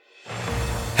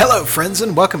Hello, friends,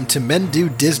 and welcome to Men Do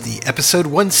Disney, episode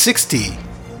 160.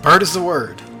 Bird is the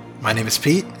word. My name is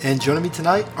Pete, and joining me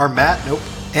tonight are Matt,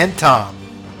 and Tom.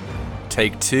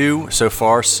 Take two. So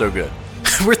far, so good.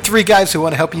 We're three guys who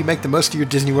want to help you make the most of your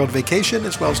Disney World vacation,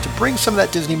 as well as to bring some of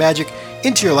that Disney magic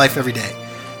into your life every day.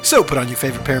 So put on your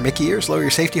favorite pair of Mickey ears, lower your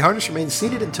safety harness, remain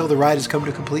seated until the ride has come to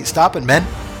a complete stop, and men,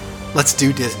 let's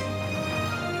do Disney.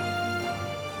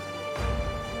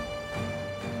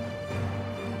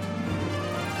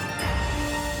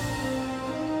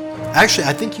 Actually,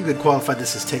 I think you could qualify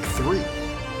this as take three.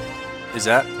 Is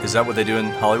that what they do in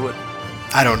Hollywood?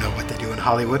 I don't know what they do in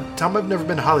Hollywood. Tom, I've never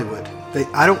been to Hollywood.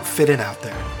 I don't fit in out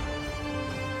there.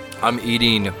 I'm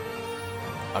eating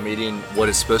what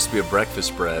is supposed to be a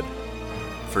breakfast bread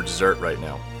for dessert right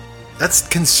now. That's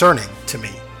concerning to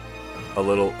me. A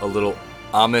little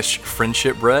Amish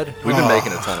friendship bread. We've been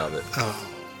making a ton of it. Oh.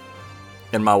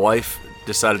 And my wife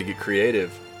decided to get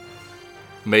creative.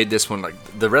 Made this one, like,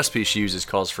 the recipe she uses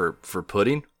calls for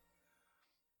pudding.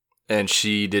 And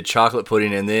she did chocolate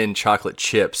pudding and then chocolate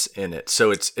chips in it.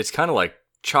 So it's kind of like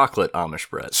chocolate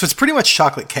Amish bread. So it's pretty much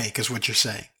chocolate cake is what you're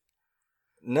saying.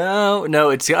 No,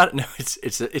 maybe.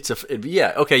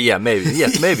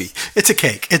 Yes, maybe. It's a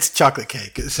cake. It's chocolate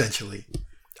cake, essentially.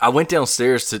 I went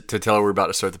downstairs to tell her we're about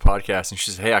to start the podcast, and she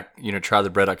said, "Hey, try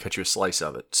the bread. I'll cut you a slice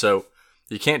of it." So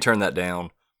you can't turn that down.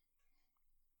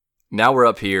 Now we're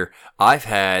up here. I've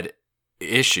had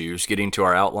issues getting to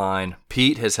our outline.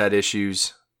 Pete has had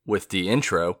issues with the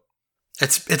intro.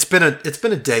 It's been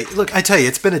a day. Look, I tell you,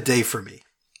 it's been a day for me.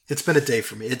 It's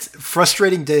a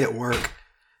frustrating day at work.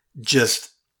 Just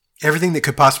everything that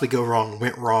could possibly go wrong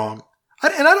went wrong.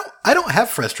 I don't have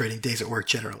frustrating days at work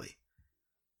generally.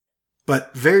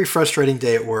 But very frustrating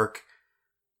day at work.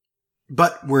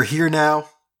 But we're here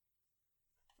now.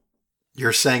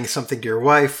 You're saying something to your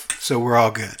wife, so we're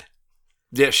all good.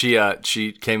 Yeah,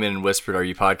 she came in and whispered, "Are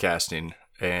you podcasting?"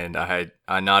 And I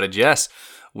nodded yes.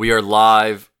 We are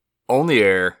live on the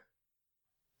air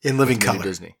in living color.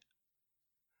 Disney.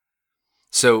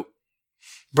 So,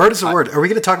 Bird is a word. Are we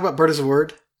going to talk about Bird is a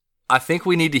word? I think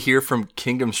we need to hear from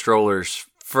Kingdom Strollers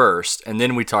first, and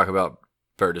then we talk about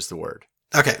Bird is the word.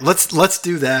 Okay, let's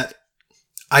do that.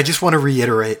 I just want to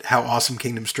reiterate how awesome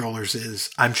Kingdom Strollers is.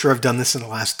 I'm sure I've done this in the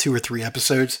last 2 or 3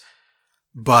 episodes,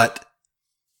 but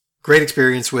great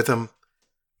experience with them.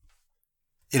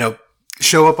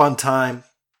 Show up on time.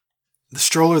 The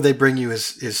stroller they bring you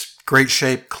is great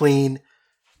shape, clean,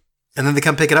 and then they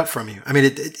come pick it up from you. I mean,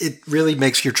 it really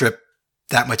makes your trip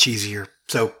that much easier.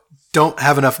 So don't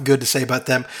have enough good to say about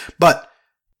them. But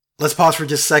let's pause for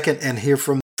just a second and hear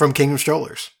from Kingdom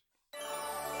Strollers.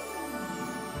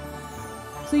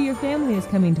 So your family is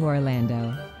coming to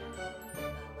Orlando,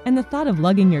 and the thought of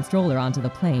lugging your stroller onto the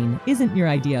plane isn't your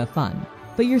idea of fun.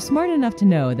 But you're smart enough to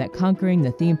know that conquering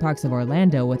the theme parks of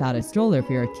Orlando without a stroller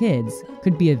for your kids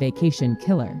could be a vacation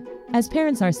killer. As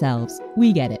parents ourselves,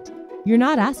 we get it. You're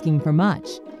not asking for much.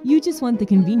 You just want the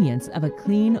convenience of a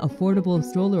clean, affordable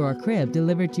stroller or crib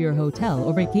delivered to your hotel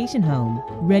or vacation home,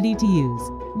 ready to use.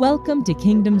 Welcome to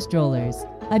Kingdom Strollers,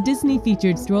 a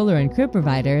Disney-featured stroller and crib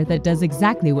provider that does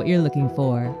exactly what you're looking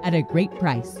for at a great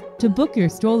price. To book your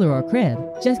stroller or crib,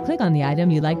 just click on the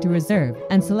item you'd like to reserve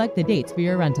and select the dates for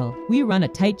your rental. We run a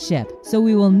tight ship, so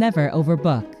we will never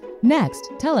overbook.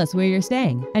 Next, tell us where you're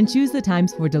staying and choose the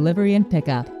times for delivery and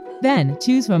pickup. Then,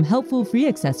 choose from helpful free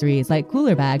accessories like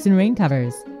cooler bags and rain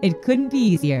covers. It couldn't be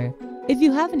easier. If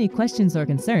you have any questions or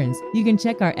concerns, you can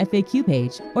check our FAQ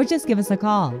page or just give us a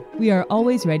call. We are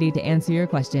always ready to answer your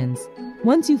questions.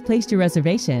 Once you've placed your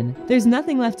reservation, there's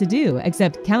nothing left to do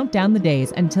except count down the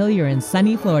days until you're in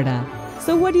sunny Florida.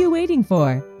 So what are you waiting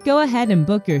for? Go ahead and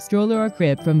book your stroller or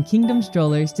crib from Kingdom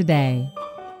Strollers today.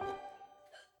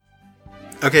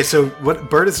 Okay, so what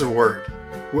Bird is a word?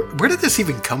 Where did this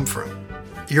even come from?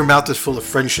 Your mouth is full of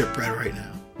friendship bread right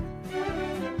now.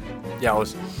 Yeah,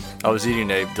 I was eating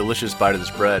a delicious bite of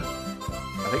this bread.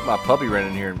 I think my puppy ran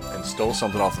in here and stole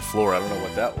something off the floor. I don't know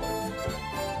what that was.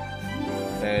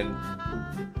 And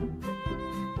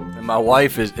my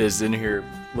wife is in here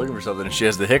looking for something, and she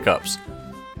has the hiccups.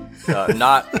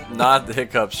 Not the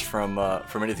hiccups from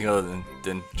anything other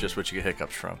than just what you get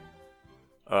hiccups from.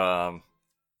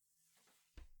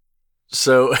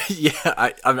 So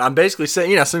yeah, I'm basically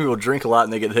saying, some people drink a lot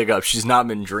and they get the hiccups. She's not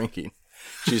been drinking;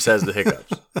 she just has the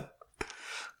hiccups.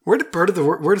 Where did Bird is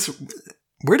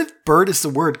the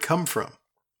word come from?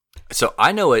 So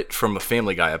I know it from a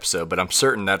Family Guy episode, but I'm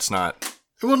certain that's not.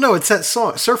 Well, no, it's that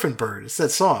song, Surfing Bird. It's that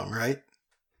song, right?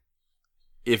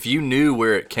 If you knew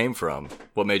where it came from,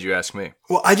 what made you ask me?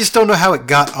 Well, I just don't know how it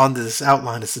got onto this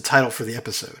outline as the title for the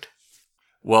episode.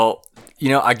 Well,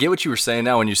 I get what you were saying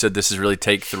now when you said this is really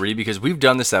take 3, because we've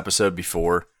done this episode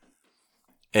before,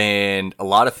 and a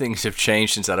lot of things have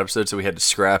changed since that episode, so we had to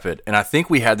scrap it. And I think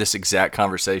we had this exact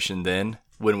conversation then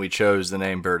when we chose the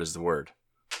name Bird is the Word.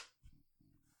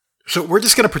 So we're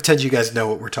just going to pretend you guys know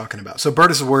what we're talking about. So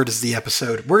Bird is the Word is the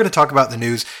episode. We're going to talk about the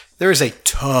news. There is a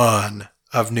ton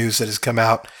of news that has come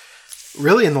out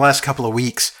really in the last couple of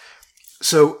weeks.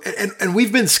 So, and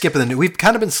we've been skipping the news. We've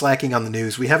kind of been slacking on the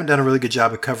news. We haven't done a really good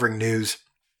job of covering news.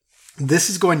 This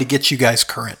is going to get you guys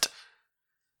current.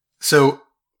 So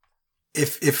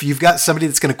if you've got somebody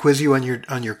that's going to quiz you on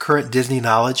your current Disney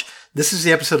knowledge, this is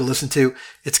the episode to listen to.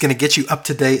 It's going to get you up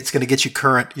to date. It's going to get you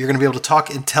current. You're going to be able to talk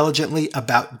intelligently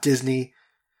about Disney,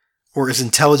 or as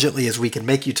intelligently as we can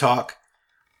make you talk.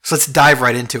 So let's dive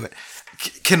right into it.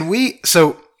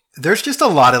 So there's just a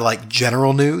lot of like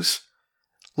general news.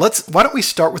 Why don't we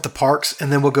start with the parks,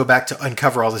 and then we'll go back to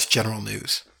uncover all this general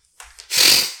news.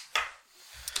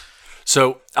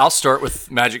 So I'll start with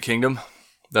Magic Kingdom.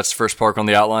 That's the first park on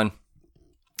the outline.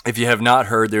 If you have not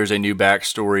heard, there's a new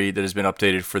backstory that has been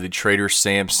updated for the Trader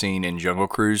Sam scene in Jungle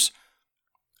Cruise.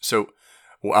 So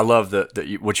I love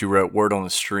what you wrote, word on the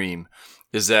stream,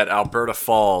 is that Alberta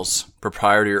Falls,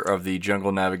 proprietor of the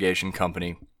Jungle Navigation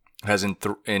Company, has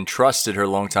entrusted her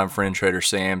longtime friend Trader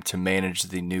Sam to manage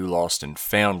the new Lost and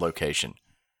Found location.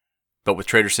 But with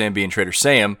Trader Sam being Trader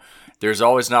Sam, there's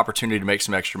always an opportunity to make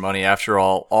some extra money. After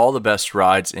all the best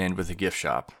rides end with a gift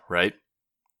shop, right?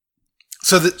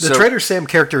 So the Trader Sam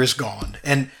character is gone.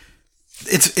 And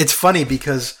it's funny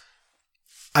because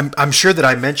I'm sure that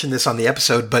I mentioned this on the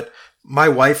episode, but my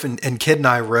wife and kid and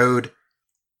I rode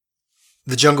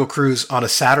the Jungle Cruise on a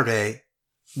Saturday,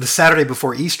 the Saturday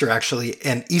before Easter, actually,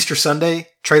 and Easter Sunday,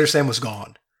 Trader Sam was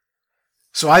gone.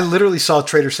 So I literally saw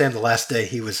Trader Sam the last day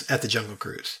he was at the Jungle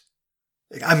Cruise.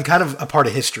 I'm kind of a part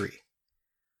of history.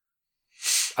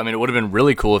 I mean, it would have been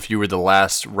really cool if you were the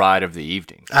last ride of the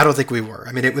evening. I don't think we were.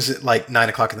 I mean, it was at like 9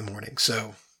 o'clock in the morning,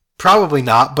 so probably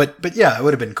not, but yeah, it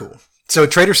would have been cool. So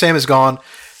Trader Sam is gone.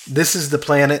 This is the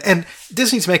plan. And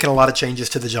Disney's making a lot of changes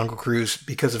to the Jungle Cruise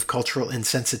because of cultural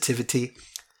insensitivity.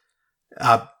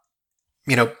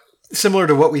 Similar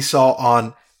to what we saw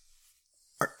on,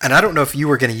 and I don't know if you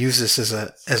were going to use this as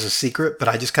a secret, but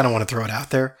I just kind of want to throw it out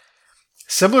there.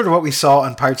 Similar to what we saw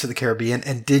on Pirates of the Caribbean.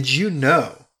 And did you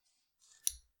know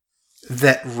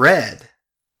that Red,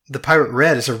 the Pirate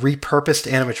Red, is a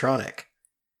repurposed animatronic?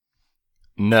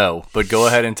 No, but go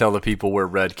ahead and tell the people where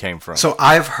Red came from. So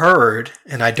I've heard,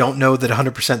 and I don't know that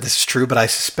 100% this is true, but I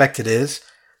suspect it is,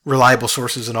 reliable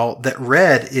sources and all, that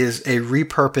Red is a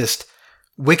repurposed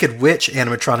Wicked Witch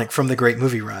animatronic from the Great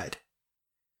Movie Ride.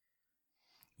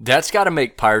 That's got to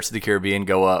make Pirates of the Caribbean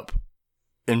go up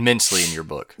immensely in your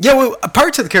book. Yeah, well,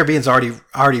 Pirates of the Caribbean's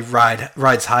already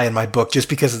rides high in my book just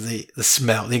because of the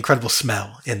smell, the incredible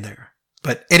smell in there.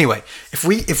 But anyway,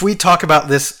 if we talk about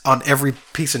this on every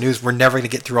piece of news, we're never going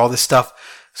to get through all this stuff.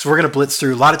 So we're going to blitz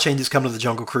through. A lot of changes coming to the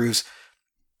Jungle Cruise.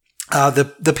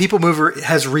 The People Mover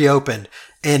has reopened,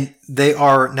 and they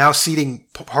are now seating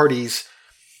parties.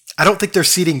 I don't think they're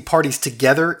seating parties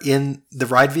together in the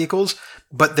ride vehicles,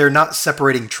 but they're not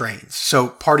separating trains. So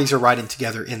parties are riding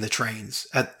together in the trains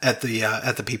at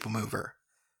the People Mover.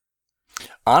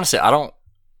 Honestly, I don't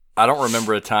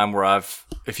remember a time where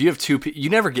if you have two people, you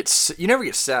never get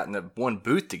sat in the one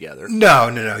booth together. No,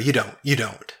 you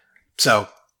don't. So,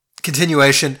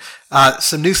 continuation.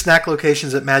 Some new snack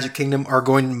locations at Magic Kingdom are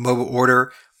going to mobile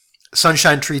order.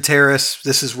 Sunshine Tree Terrace.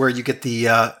 This is where you get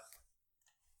the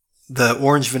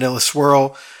orange vanilla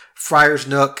swirl. Friar's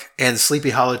Nook and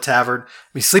Sleepy Hollow Tavern. I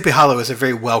mean, Sleepy Hollow is a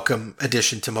very welcome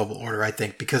addition to mobile order, I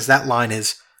think, because that line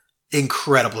is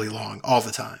incredibly long all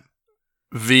the time.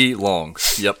 Long.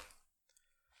 Yep.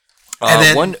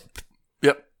 And then,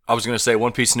 I was going to say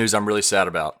one piece of news I'm really sad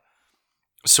about.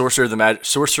 Sorcerers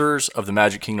of the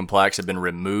Magic Kingdom plaques have been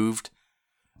removed.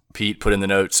 Pete put in the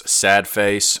notes, sad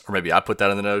face, or maybe I put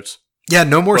that in the notes. Yeah,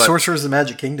 no more Sorcerers of the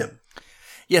Magic Kingdom.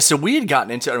 Yeah, so we had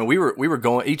gotten into. I mean, we were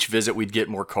going each visit. We'd get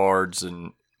more cards,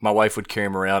 and my wife would carry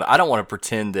them around. I don't want to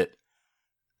pretend that.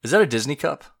 Is that a Disney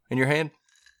cup in your hand?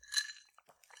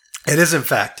 It is, in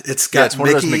fact. It's got it's one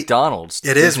Mickey. of those McDonald's.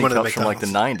 It Disney is one of the cups from like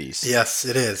McDonald's. the 90s. Yes,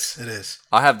 it is. It is.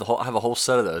 I have a whole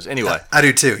set of those. Anyway, I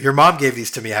do too. Your mom gave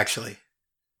these to me, actually.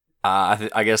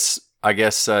 I guess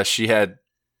she had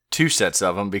 2 sets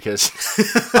of them because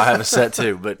I have a set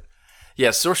too. But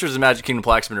yeah, Sorcerers of the Magic Kingdom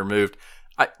plaques have been removed.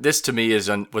 This to me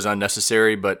was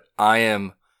unnecessary, but I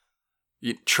am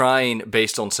trying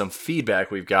based on some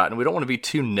feedback we've gotten. We don't want to be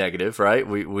too negative, right?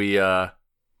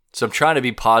 So I'm trying to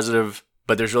be positive,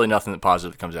 but there's really nothing that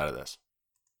positive that comes out of this.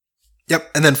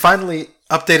 Yep. And then finally,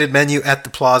 updated menu at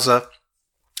the Plaza.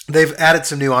 They've added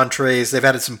some new entrees. They've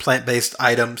added some plant-based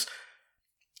items.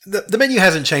 The menu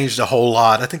hasn't changed a whole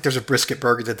lot. I think there's a brisket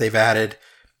burger that they've added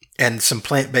and some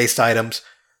plant-based items.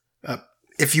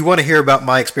 If you want to hear about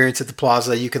my experience at the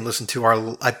Plaza, you can listen to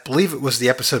I believe it was the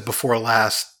episode before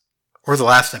last, or the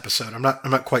last episode. I'm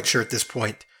not quite sure at this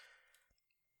point.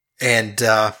 And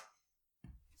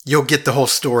you'll get the whole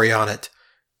story on it.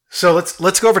 So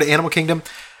let's go over to Animal Kingdom.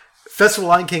 Festival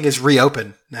Lion King is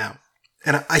reopened now.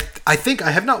 And I think,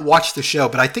 I have not watched the show,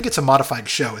 but I think it's a modified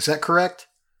show. Is that correct?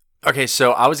 Okay,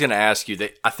 so I was going to ask you,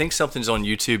 that I think something's on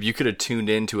YouTube. You could have tuned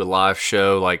into a live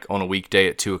show like on a weekday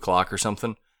at 2 o'clock or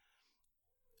something.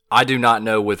 I do not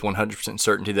know with 100%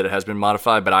 certainty that it has been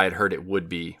modified, but I had heard it would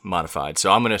be modified.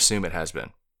 So I'm going to assume it has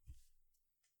been.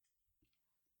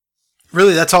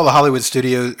 Really, that's all the Hollywood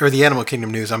Studios, or the Animal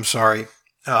Kingdom news, I'm sorry.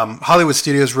 Hollywood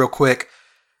Studios, real quick.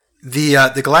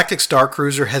 The Galactic Star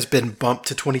Cruiser has been bumped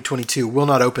to 2022, will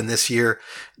not open this year.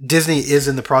 Disney is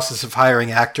in the process of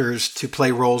hiring actors to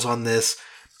play roles on this.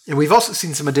 And we've also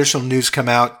seen some additional news come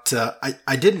out.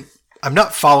 I'm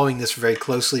not following this very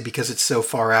closely because it's so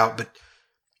far out,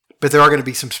 but there are going to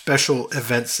be some special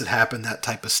events that happen, that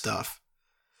type of stuff.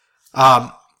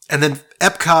 And then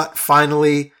Epcot,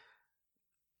 finally,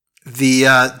 the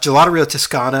Gelateria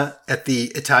Toscana at the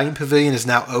Italian Pavilion is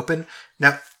now open.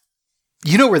 Now,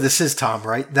 you know where this is, Tom,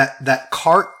 right? That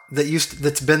cart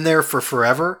that's been there for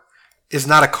forever is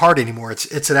not a cart anymore.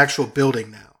 It's an actual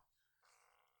building now.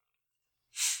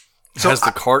 So has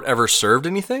the cart ever served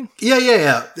anything?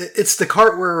 Yeah. It's the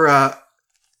cart where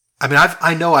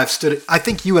I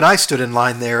think you and I stood in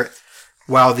line there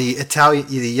while the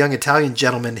young Italian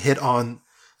gentleman hit on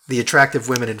the attractive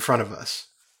women in front of us.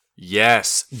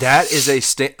 Yes, that is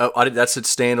that's a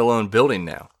standalone building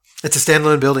now. It's a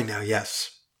standalone building now. Yes.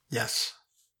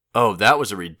 Oh, that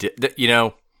was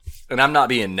and I'm not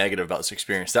being negative about this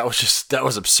experience. That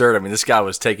was absurd. I mean, this guy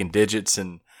was taking digits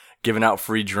and giving out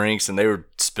free drinks, and they were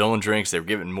spilling drinks. They were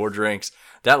giving more drinks.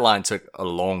 That line took a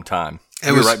long time.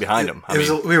 We were right behind him.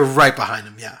 We were right behind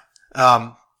him.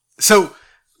 Yeah. So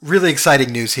really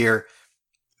exciting news here.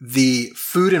 The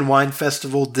Food and Wine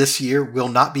Festival this year will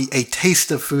not be a taste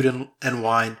of food and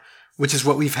wine, which is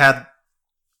what we've had.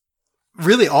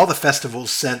 Really, all the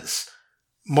festivals since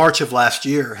March of last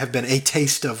year have been a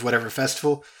taste of whatever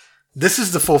festival. This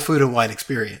is the full food and wine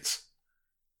experience.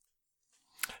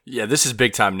 Yeah, this is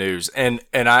big time news, and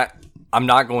I'm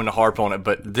not going to harp on it,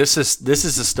 but this is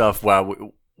the stuff.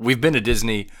 Wow, we've been to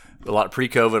Disney a lot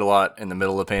pre-COVID, a lot in the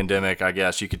middle of the pandemic, I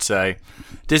guess you could say.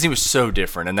 Disney was so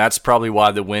different, and that's probably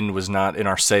why the wind was not in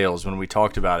our sails when we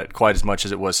talked about it quite as much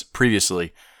as it was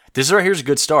previously. This right here is a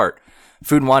good start.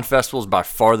 Food and Wine Festival is by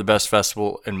far the best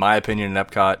festival, in my opinion, in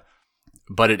Epcot,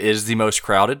 but it is the most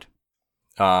crowded,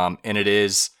 and it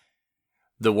is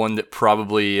the one that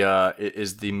probably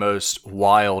is the most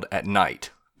wild at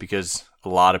night, because a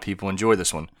lot of people enjoy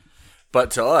this one. But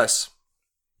to us,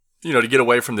 to get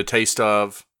away from the taste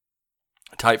of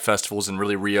type festivals and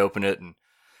really reopen it, and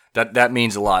that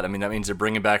means a lot. I mean, that means they're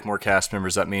bringing back more cast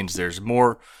members. That means there's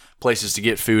more places to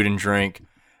get food and drink,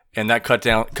 and that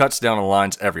cuts down the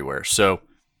lines everywhere. So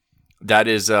that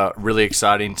is really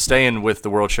exciting. Staying with the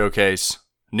World Showcase,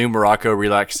 new Morocco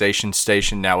relaxation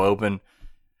station now open.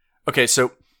 Okay,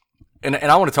 so and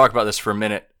I want to talk about this for a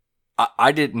minute.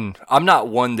 I'm not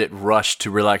one that rushed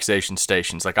to relaxation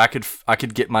stations. Like I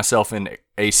could get myself in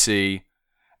AC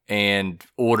and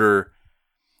order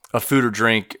a food or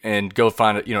drink and go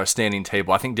find a standing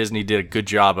table. I think Disney did a good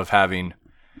job of having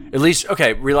at least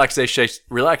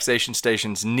relaxation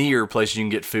stations near places you can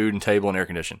get food and table and air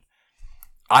conditioning.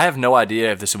 I have no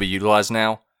idea if this will be utilized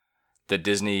now that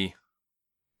Disney,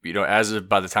 as of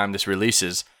by the time this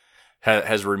releases,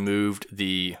 has removed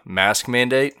the mask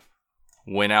mandate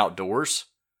when outdoors.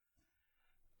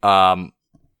 It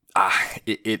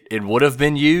would have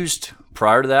been used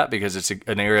prior to that because it's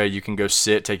an area you can go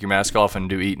sit, take your mask off, and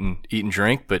do eat and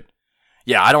drink. But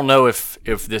yeah, I don't know if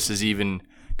this is even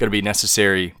going to be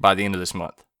necessary by the end of this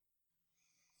month.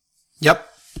 Yep.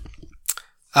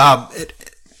 A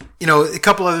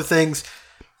couple other things.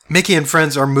 Mickey and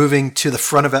Friends are moving to the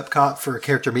front of Epcot for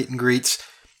character meet and greets.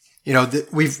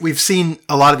 We've seen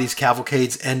a lot of these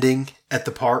cavalcades ending at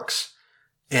the parks,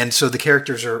 and so the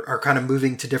characters are kind of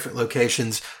moving to different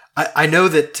locations. I know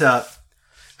that,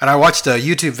 and I watched a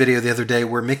YouTube video the other day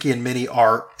where Mickey and Minnie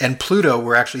and Pluto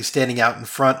were actually standing out in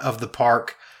front of the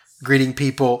park greeting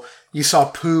people. You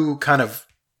saw Pooh kind of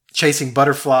chasing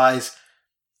butterflies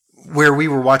where we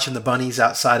were watching the bunnies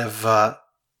outside of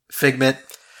Figment.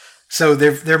 So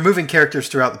they're moving characters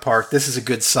throughout the park. This is a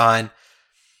good sign.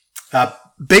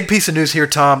 Big piece of news here,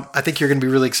 Tom. I think you're going to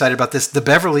be really excited about this. The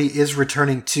Beverly is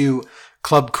returning to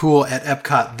Club Cool at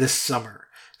Epcot this summer.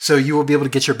 So you will be able to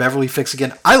get your Beverly fix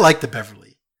again. I like the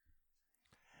Beverly.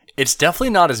 It's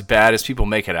definitely not as bad as people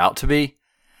make it out to be,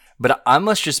 but I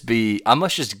must just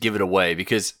give it away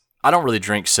because I don't really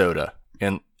drink soda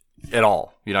at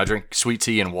all. I drink sweet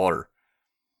tea and water.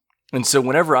 And so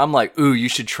whenever I'm like, ooh, you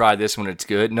should try this when it's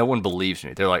good, no one believes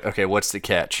me. They're like, okay, what's the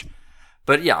catch?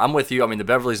 But yeah, I'm with you. I mean, the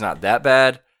Beverly's not that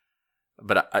bad,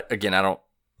 but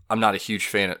I'm not a huge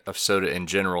fan of soda in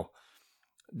general.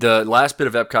 The last bit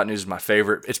of Epcot news is my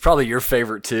favorite. It's probably your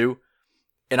favorite too.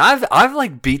 And I've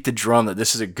like beat the drum that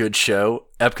this is a good show.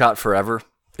 Epcot Forever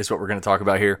is what we're going to talk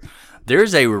about here.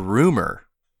 There's a rumor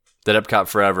that Epcot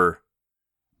Forever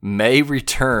may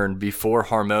return before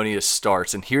Harmonious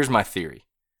starts. And here's my theory.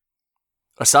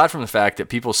 Aside from the fact that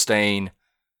people staying,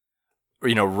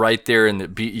 right there in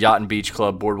the Yacht and Beach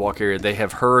Club boardwalk area, they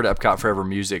have heard Epcot Forever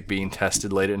music being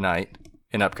tested late at night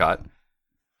in Epcot.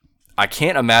 I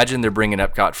can't imagine they're bringing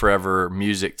Epcot Forever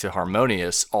music to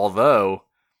Harmonious, although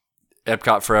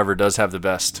Epcot Forever does have the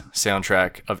best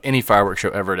soundtrack of any fireworks show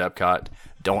ever at Epcot.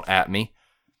 Don't at me.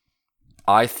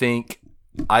 I think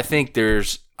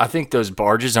those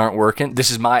barges aren't working.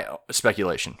 This is my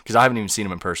speculation because I haven't even seen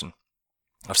them in person.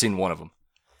 I've seen one of them.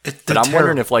 But I'm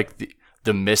wondering if like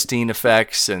the misting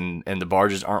effects and the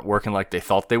barges aren't working like they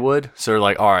thought they would. So they're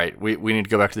like, all right, we need to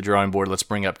go back to the drawing board. Let's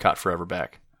bring Epcot Forever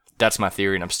back. That's my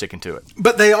theory, and I'm sticking to it.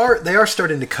 But they are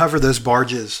starting to cover those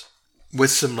barges with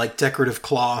some like decorative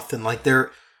cloth, and like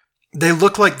they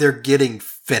look like they're getting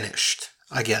finished,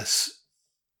 I guess.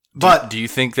 But do you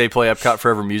think they play Epcot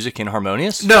Forever music in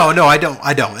Harmonious? No, I don't.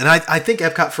 And I think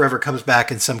Epcot Forever comes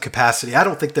back in some capacity. I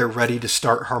don't think they're ready to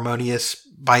start Harmonious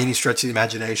by any stretch of the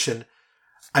imagination.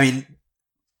 I mean,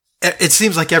 it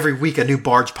seems like every week a new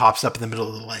barge pops up in the middle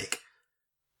of the lake.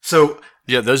 So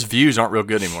yeah, those views aren't real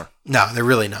good anymore. No, they're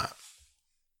really not.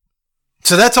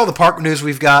 So that's all the park news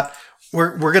we've got.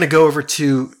 We're going to go over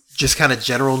to just kind of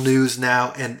general news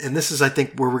now, and this is, I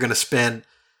think, where we're going to spend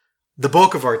the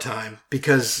bulk of our time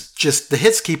because just the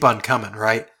hits keep on coming,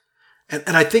 right?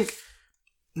 And I think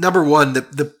number one,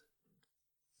 the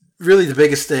really the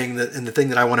biggest thing and the thing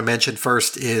that I want to mention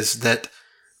first is that,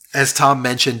 as Tom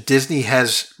mentioned, Disney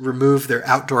has removed their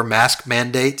outdoor mask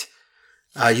mandate.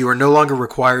 You are no longer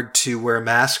required to wear a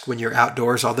mask when you're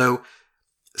outdoors, although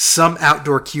some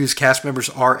outdoor queues cast members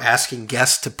are asking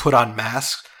guests to put on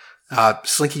masks.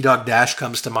 Slinky Dog Dash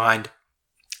comes to mind,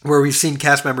 where we've seen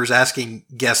cast members asking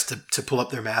guests to pull up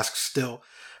their masks still.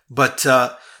 But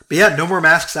yeah, no more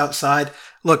masks outside.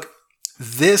 Look,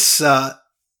 this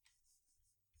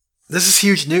is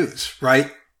huge news,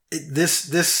 right? This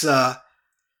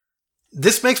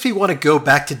makes me want to go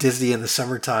back to Disney in the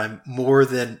summertime more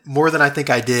than I think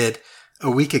I did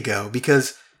a week ago,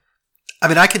 because I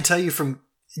mean, I can tell you from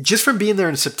being there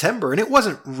in September, and it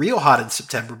wasn't real hot in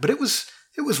September, but it was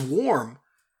warm.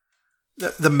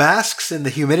 The masks and the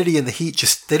humidity and the heat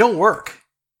they don't work.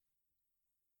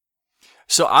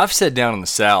 So I've said down in the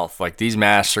South, like these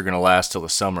masks are going to last till the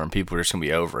summer and people are just going to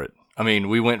be over it. I mean,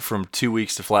 we went from 2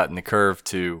 weeks to flatten the curve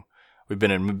to we've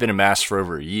been in masks for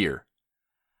over a year.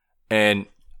 And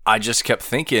I just kept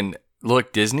thinking,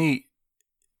 look, Disney's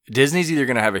either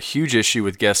going to have a huge issue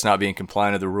with guests not being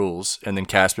compliant with the rules, and then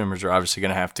cast members are obviously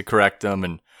going to have to correct them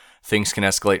and things can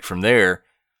escalate from there.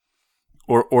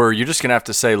 Or you're just going to have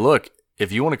to say, look,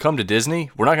 if you want to come to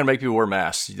Disney, we're not going to make people wear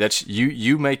masks. That's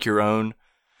you make your own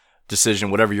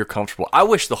decision, whatever you're comfortable. I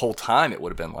wish the whole time it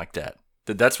would have been like that.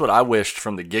 That's what I wished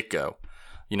from the get-go.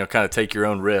 Kind of take your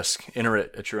own risk, enter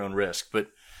it at your own risk. But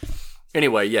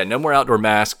anyway, yeah, no more outdoor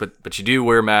masks, but you do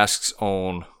wear masks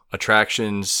on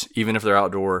attractions, even if they're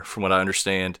outdoor, from what I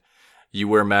understand. You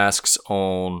wear masks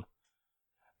on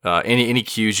any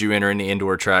queues you enter, any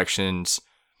indoor attractions.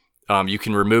 You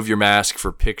can remove your mask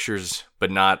for pictures,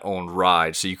 but not on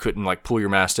rides. So you couldn't pull your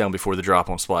mask down before the drop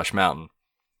on Splash Mountain.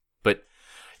 But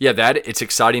yeah, it's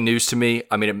exciting news to me.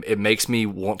 I mean, it makes me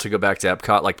want to go back to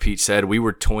Epcot. Like Pete said, we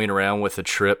were toying around with a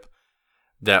trip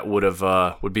that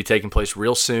would be taking place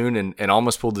real soon, and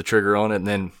almost pulled the trigger on it. And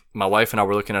then my wife and I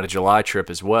were looking at a July trip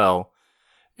as well,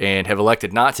 and have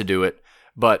elected not to do it.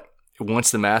 But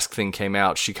once the mask thing came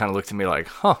out, she kind of looked at me like,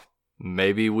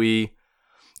 maybe we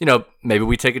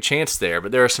take a chance there.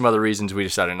 But there are some other reasons we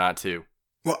decided not to.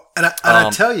 Well, and I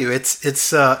tell you,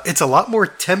 it's a lot more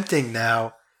tempting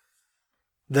now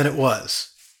than it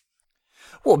was.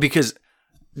 Well, because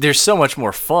there's so much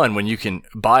more fun when you can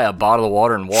buy a bottle of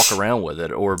water and walk around with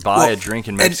it, or buy a drink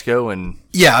in Mexico and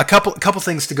yeah, a couple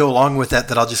things to go along with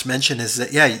that I'll just mention is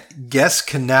that guests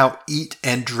can now eat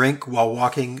and drink while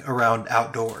walking around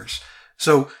outdoors.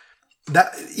 So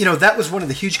that was one of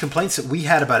the huge complaints that we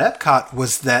had about Epcot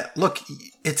was that, look,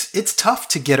 it's tough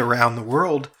to get around the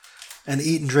world and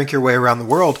eat and drink your way around the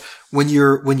world when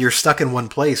you're stuck in one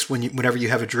place whenever you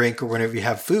have a drink or whenever you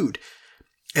have food.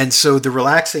 And so the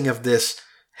relaxing of this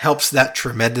helps that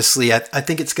tremendously. I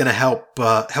think it's going to help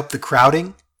the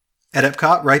crowding at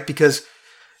Epcot, right? Because,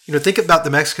 think about the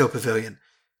Mexico Pavilion.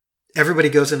 Everybody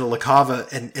goes into La Cava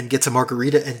and gets a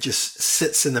margarita and just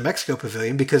sits in the Mexico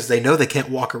Pavilion because they know they can't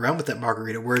walk around with that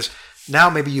margarita. Whereas now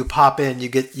maybe you pop in, you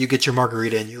get your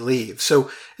margarita and you leave.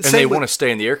 So and they want to stay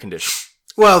in the air condition.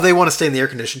 Well, they want to stay in the air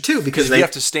condition too because you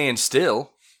have to stand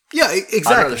still. Yeah,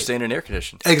 exactly. I'd rather stay in an air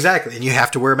condition. Exactly, and you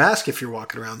have to wear a mask if you're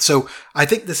walking around. So I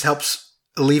think this helps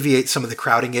alleviate some of the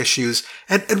crowding issues,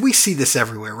 and we see this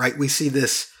everywhere, right? We see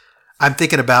this. I'm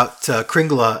thinking about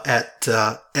Kringla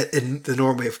in the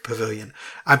Norway Pavilion.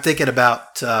 I'm thinking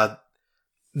about the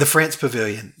France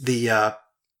Pavilion. The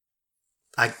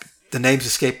name's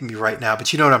escaping me right now,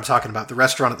 but you know what I'm talking about. The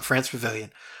restaurant at the France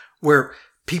Pavilion, where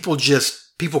people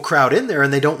crowd in there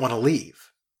and they don't want to leave.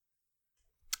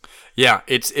 Yeah,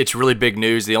 it's really big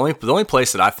news. The only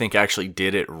place that I think actually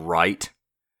did it right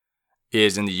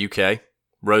is in the UK,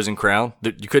 Rose and Crown.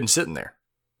 You couldn't sit in there.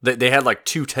 They had like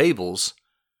 2 tables,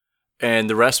 and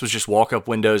the rest was just walk up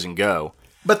windows and go.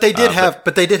 But they did have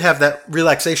that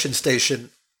relaxation station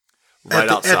right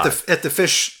outside at the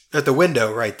fish at the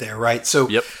window right there, right? So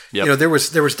yep. There was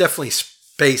definitely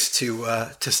space to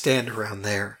stand around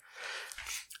there.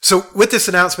 So with this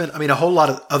announcement, I mean, a whole lot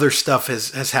of other stuff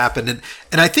has happened,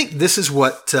 and I think this is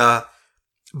what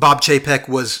Bob Chapek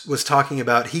was talking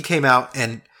about. He came out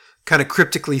and kind of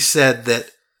cryptically said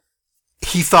that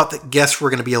he thought that guests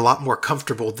were going to be a lot more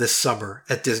comfortable this summer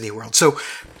at Disney World. So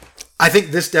I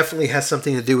think this definitely has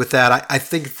something to do with that. I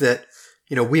think that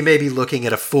we may be looking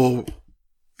at a full.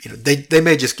 They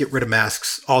may just get rid of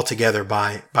masks altogether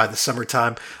by the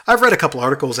summertime. I've read a couple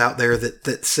articles out there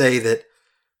that say that.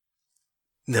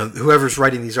 Whoever's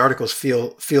writing these articles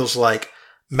feels like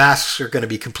masks are going to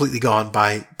be completely gone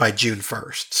by June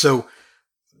 1st. So,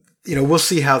 we'll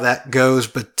see how that goes,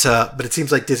 but it seems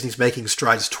like Disney's making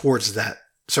strides towards that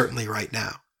certainly right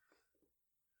now.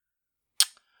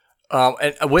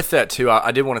 And with that too,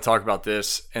 I did want to talk about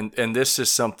this, and this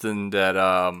is something that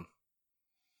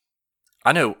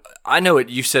I know it.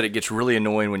 You said it gets really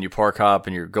annoying when you park hop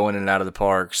and you're going in and out of the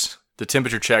parks. The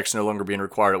temperature checks no longer being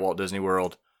required at Walt Disney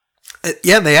World.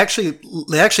 Yeah, they actually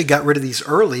got rid of these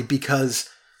early because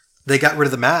they got rid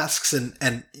of the masks,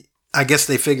 and I guess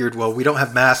they figured, well, we don't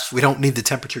have masks, we don't need the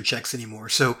temperature checks anymore.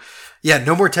 So, yeah,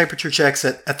 no more temperature checks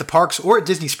at the parks or at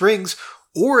Disney Springs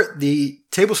or at the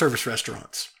table service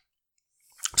restaurants.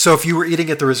 So if you were eating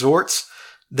at the resorts,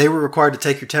 they were required to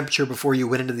take your temperature before you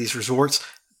went into these resorts.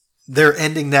 They're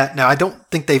ending that now. I don't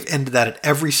think they've ended that at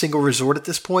every single resort at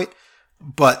this point,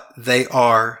 but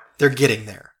they're getting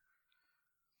there.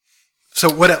 So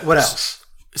what else?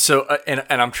 So and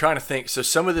I'm trying to think. So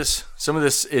some of this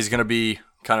is going to be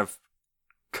kind of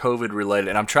COVID related,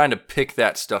 and I'm trying to pick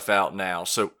that stuff out now.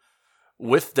 So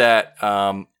with that,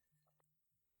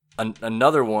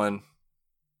 another one.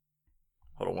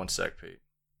 Hold on one sec, Pete.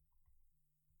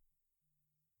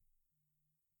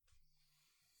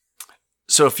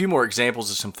 So a few more examples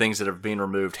of some things that are being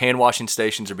removed. Hand washing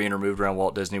stations are being removed around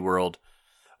Walt Disney World.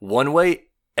 One-way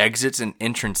exits and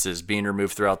entrances being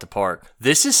removed throughout the park.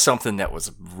 This is something that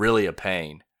was really a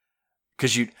pain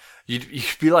because you'd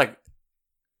be like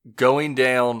going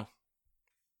down.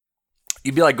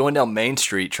 You'd be like going down Main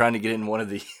Street trying to get in one of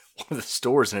the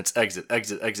stores, and it's exit,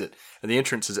 and the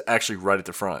entrance is actually right at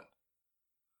the front.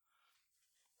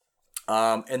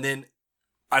 And then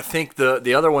I think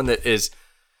the other one that is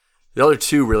the other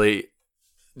two really,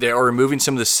 they are removing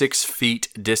some of the 6 feet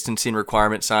distancing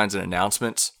requirement signs and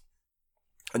announcements.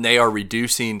 And they are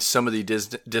reducing some of the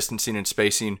distancing and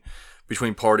spacing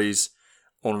between parties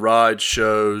on rides,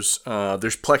 shows.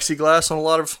 There's plexiglass on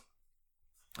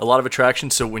a lot of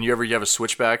attractions. So whenever you have a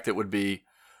switchback that would be,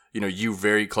 you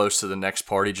very close to the next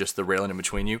party, just the railing in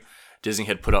between you, Disney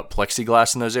had put up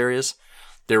plexiglass in those areas.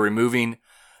 They're removing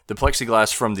the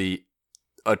plexiglass from the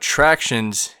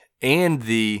attractions and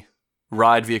the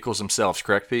ride vehicles themselves.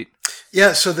 Correct, Pete?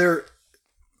 Yeah. So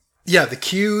the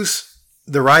queues,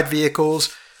 the ride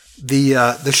vehicles,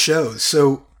 the shows.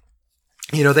 So,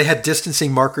 they had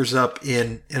distancing markers up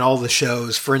in all the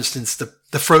shows. For instance,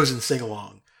 the Frozen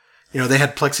sing-along. They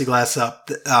had plexiglass up.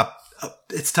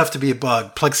 It's tough to be a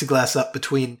bug. Plexiglass up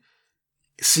between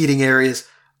seating areas.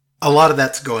 A lot of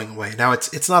that's going away. Now,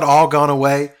 it's not all gone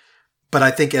away, but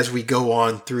I think as we go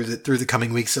on through the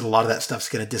coming weeks, that a lot of that stuff's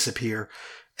going to disappear.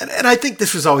 And I think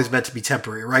this was always meant to be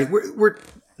temporary, right?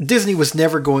 Disney was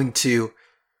never going to.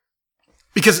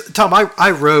 Because, Tom,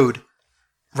 I rode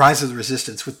Rise of the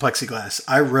Resistance with plexiglass.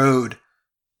 I rode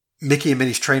Mickey and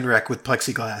Minnie's Trainwreck with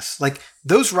plexiglass. Like,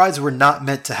 those rides were not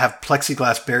meant to have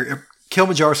plexiglass barrier.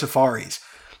 Kilimanjaro Safaris.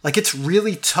 Like, it's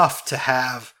really tough to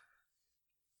have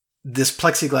this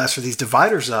plexiglass or these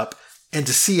dividers up and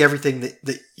to see everything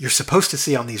that you're supposed to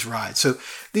see on these rides. So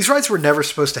these rides were never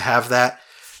supposed to have that.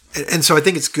 And so I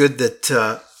think it's good that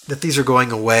that these are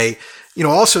going away. You know,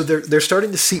 also they're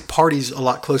starting to seat parties a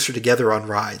lot closer together on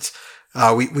rides.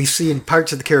 We see in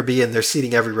Pirates of the Caribbean, they're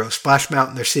seating every row. Splash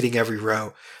Mountain, they're seating every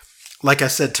row. Like I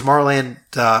said, Tomorrowland,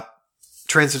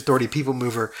 Transit Authority, People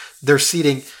Mover, they're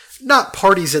seating not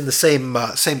parties in the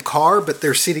same car, but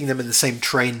they're seating them in the same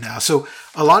train now. So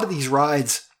a lot of these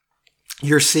rides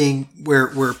you're seeing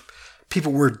where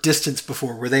people were distanced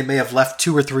before, where they may have left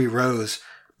 2 or 3 rows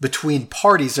between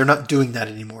parties, they're not doing that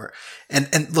anymore.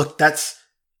 And look, that's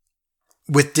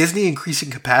with Disney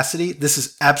increasing capacity, this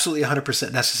is absolutely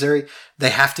 100% necessary. They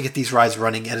have to get these rides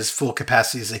running at as full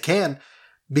capacity as they can,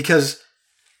 because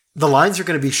the lines are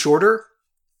going to be shorter,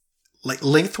 like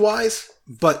lengthwise,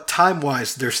 but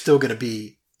time-wise, they're still going to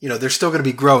be, they're still going to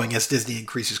be growing as Disney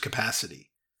increases capacity.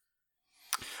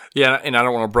 Yeah, and I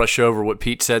don't want to brush over what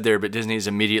Pete said there, but Disney is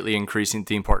immediately increasing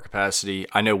theme park capacity.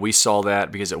 I know we saw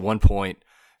that because at one point,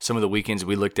 some of the weekends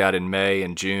we looked at in May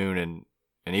and June and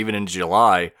even in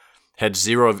July had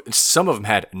zero. Some of them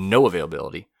had no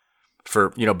availability for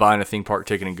buying a theme park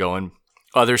ticket and going.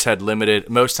 Others had limited.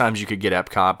 Most times you could get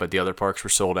Epcot, but the other parks were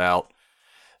sold out.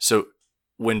 So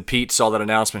when Pete saw that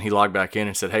announcement, he logged back in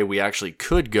and said, "Hey, we actually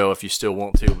could go if you still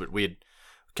want to," but we had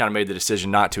kind of made the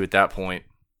decision not to at that point.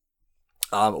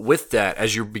 With that,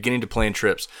 as you're beginning to plan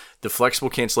trips, the flexible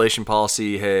cancellation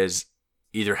policy has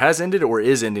ended or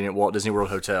is ending at Walt Disney World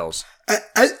hotels.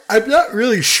 I'm not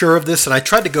really sure of this, and I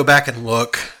tried to go back and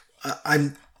look.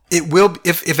 It will,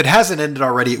 if it hasn't ended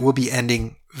already, it will be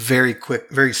ending very quick,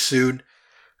 very soon.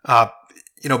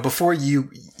 Before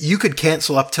you could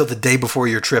cancel up till the day before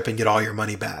your trip and get all your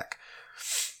money back.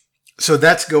 So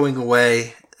that's going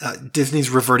away. Disney's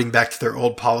reverting back to their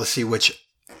old policy, which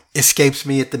escapes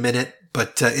me at the minute.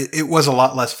 But it was a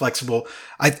lot less flexible.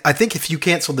 I think if you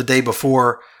cancel the day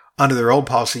before under their old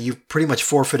policy, you've pretty much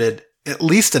forfeited at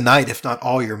least a night, if not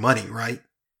all your money, right?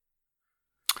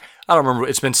 I don't remember.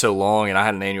 It's been so long, and I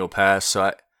had an annual pass,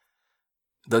 so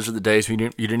those are the days when you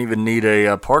didn't even need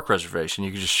a park reservation.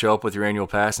 You could just show up with your annual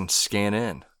pass and scan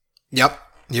in. Yep,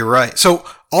 you're right. So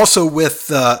also with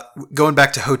going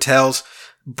back to hotels,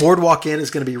 Boardwalk Inn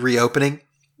is going to be reopening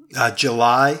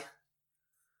July.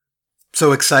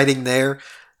 So exciting there.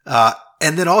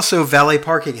 And then also valet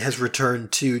parking has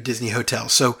returned to Disney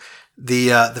hotels. So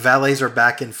the valets are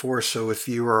back in force. So if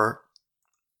you are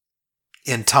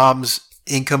in Tom's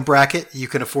income bracket, you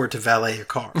can afford to valet your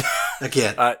car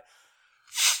again.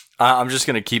 I'm just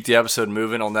going to keep the episode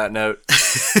moving on that note.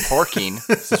 Parking,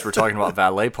 since we're talking about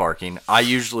valet parking, I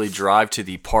usually drive to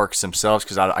the parks themselves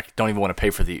because I don't even want to pay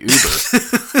for the Uber.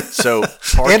 So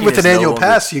and with an annual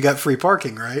pass, you got free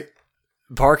parking, right?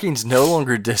 Parking's no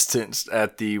longer distanced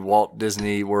at the Walt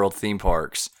Disney World theme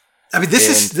parks. I mean,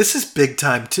 this is big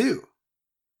time too.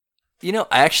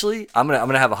 Actually, I'm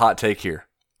gonna have a hot take here.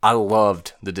 I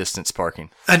loved the distance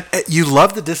parking, and you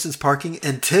loved the distance parking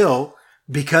until,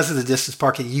 because of the distance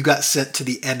parking, you got sent to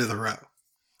the end of the row.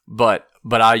 But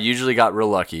I usually got real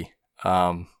lucky.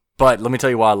 But let me tell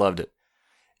you why I loved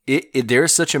it.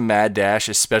 There's such a mad dash,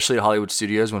 especially at Hollywood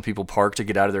Studios, when people park to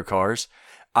get out of their cars.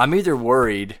 I'm either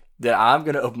worried that I'm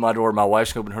going to open my door, my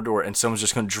wife's going to open her door, and someone's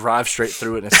just going to drive straight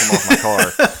through it and come off my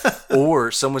car.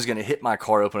 Or someone's going to hit my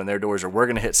car opening their doors, or we're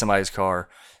going to hit somebody's car.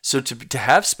 So to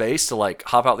have space to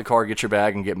hop out the car, get your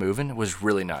bag, and get moving was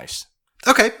really nice.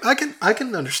 Okay, I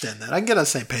can understand that. I can get on the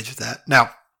same page with that. Now,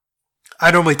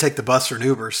 I normally take the bus or an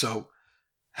Uber, so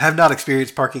have not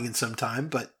experienced parking in some time,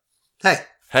 but hey.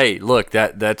 Hey, look,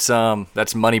 that's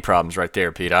money problems right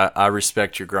there, Pete. I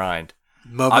respect your grind.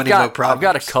 Mo money, no problems. I've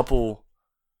got a couple,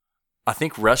 I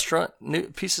think, restaurant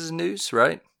pieces of news,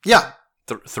 right? Yeah.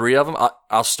 3 of them.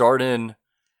 I'll start in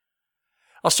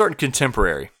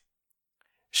contemporary.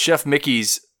 Chef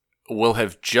Mickey's will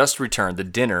have just returned. The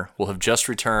dinner will have just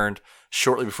returned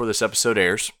shortly before this episode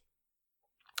airs.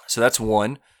 So that's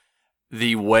one.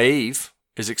 The Wave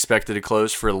is expected to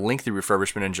close for a lengthy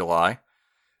refurbishment in July.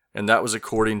 And that was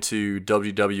according to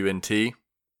WWNT.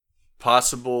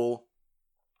 Possible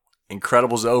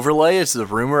Incredibles overlay is the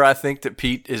rumor, I think, that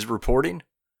Pete is reporting.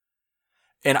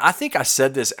 And I think I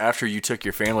said this after you took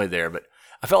your family there, but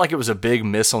I felt like it was a big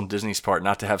miss on Disney's part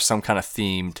not to have some kind of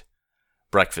themed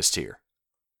breakfast here.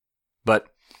 But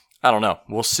I don't know.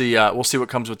 We'll see what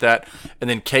comes with that. And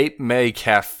then Cape May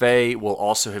Cafe will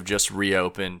also have just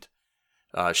reopened.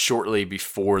 shortly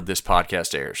before this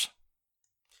podcast airs.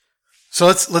 So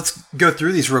let's go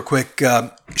through these real quick.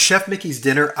 Chef Mickey's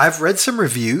Dinner. I've read some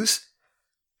reviews,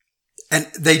 and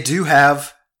they do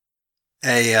have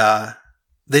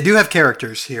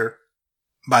characters here,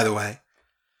 by the way.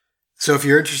 So if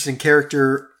you're interested in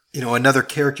character, another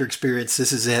character experience,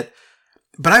 this is it.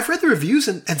 But I've read the reviews,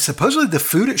 and supposedly the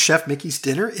food at Chef Mickey's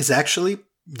Dinner is actually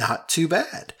not too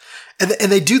bad.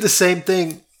 And they do the same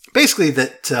thing, basically,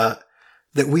 that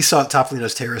we saw at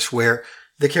Topolino's Terrace, where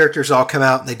the characters all come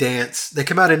out and they dance. They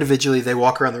come out individually, they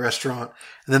walk around the restaurant,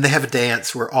 and then they have a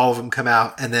dance where all of them come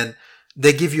out, and then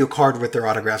they give you a card with their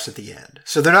autographs at the end.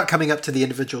 So they're not coming up to the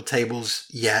individual tables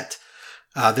yet.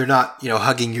 They're not,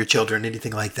 hugging your children,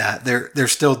 anything like that. They're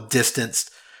still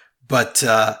distanced, but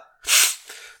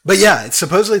yeah,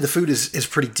 supposedly the food is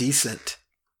pretty decent.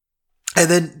 And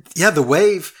then, yeah, the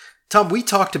Wave, Tom, we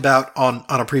talked about on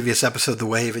a previous episode, the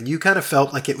Wave, and you kind of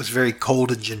felt like it was very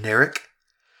cold and generic.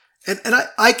 And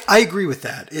I agree with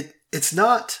that. It's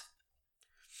not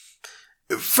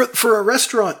for a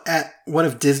restaurant at one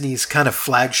of Disney's kind of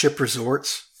flagship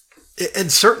resorts, and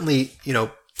certainly,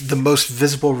 the most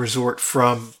visible resort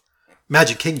from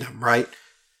Magic Kingdom, right?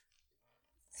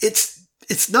 It's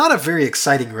not a very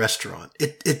exciting restaurant.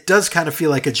 It does kind of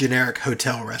feel like a generic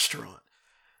hotel restaurant.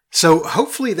 So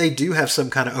hopefully they do have some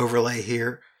kind of overlay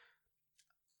here.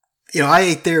 I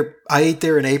ate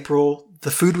there in April. The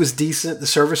food was decent. The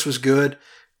service was good.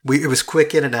 It was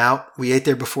quick in and out. We ate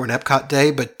there before an Epcot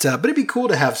day, but it'd be cool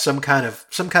to have some kind of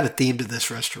theme to this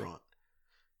restaurant.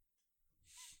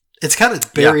 It's kind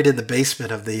of buried in the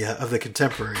basement of the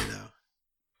Contemporary, though.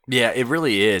 Yeah, it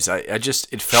really is.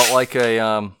 It felt like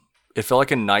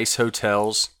a nice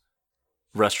hotel's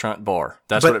restaurant bar.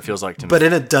 That's what it feels like to me. But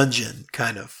in a dungeon,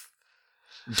 kind of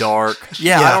dark.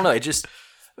 Yeah, I don't know.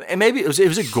 And maybe it was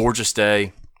a gorgeous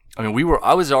day. I mean,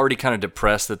 I was already kind of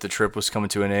depressed that the trip was coming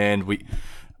to an end. We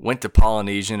went to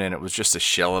Polynesian and it was just a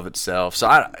shell of itself. So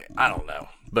I don't know.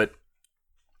 But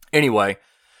anyway,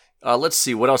 let's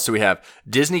see. What else do we have?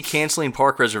 Disney canceling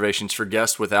park reservations for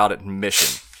guests without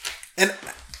admission. And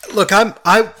look, I'm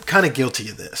kind of guilty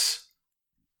of this.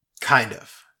 Kind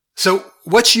of. So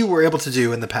what you were able to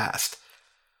do in the past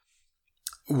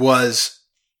was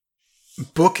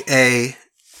book a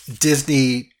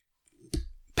Disney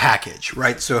package,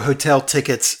 right? So hotel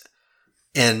tickets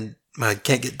and I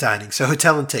can't get dining. So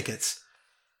hotel and tickets.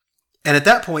 And at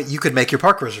that point, you could make your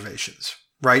park reservations,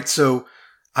 right? So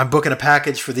I'm booking a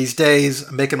package for these days.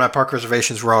 I'm making my park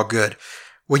reservations. We're all good.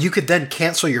 Well, you could then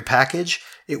cancel your package.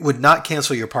 It would not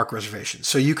cancel your park reservations.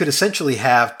 So you could essentially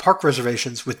have park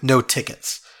reservations with no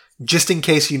tickets, just in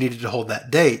case you needed to hold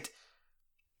that date,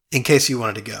 in case you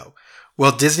wanted to go.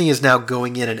 Well, Disney is now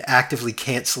going in and actively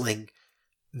canceling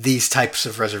these types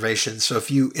of reservations. So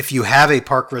if you have a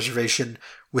park reservation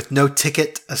with no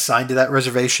ticket assigned to that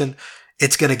reservation,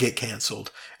 it's going to get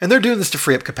canceled. And they're doing this to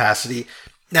free up capacity.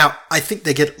 Now, I think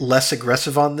they get less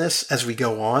aggressive on this as we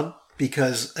go on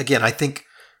because, again, I think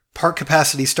park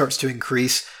capacity starts to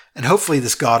increase and hopefully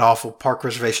this god-awful park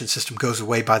reservation system goes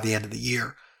away by the end of the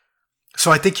year. So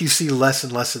I think you see less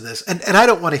and less of this. And I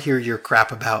don't want to hear your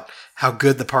crap about how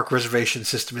good the park reservation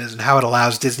system is and how it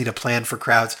allows Disney to plan for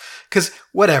crowds. Because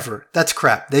whatever, that's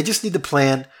crap. They just need to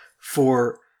plan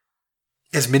for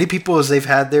as many people as they've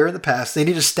had there in the past. They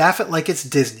need to staff it like it's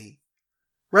Disney.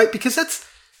 Right? Because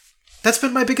that's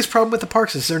been my biggest problem with the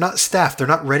parks is they're not staffed. They're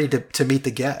not ready to meet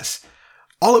the guests.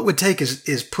 All it would take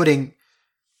is putting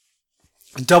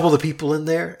double the people in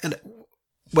there. And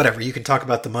whatever, you can talk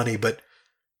about the money, but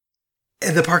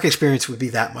and the park experience would be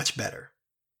that much better.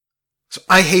 So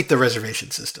I hate the reservation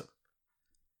system.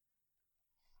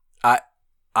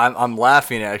 I'm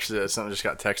laughing actually that something just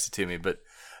got texted to me, but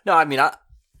no, I mean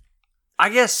I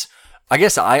guess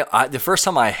the first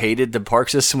time I hated the park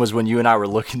system was when you and I were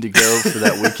looking to go for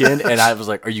that weekend, and I was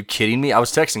like, "Are you kidding me?" I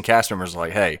was texting cast members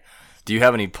like, "Hey, do you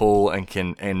have any pull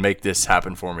and make this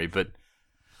happen for me?" But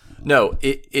no,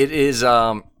 it is.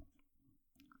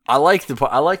 I like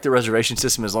the reservation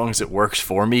system as long as it works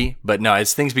for me. But no,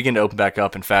 as things begin to open back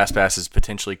up and fast passes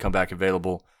potentially come back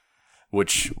available,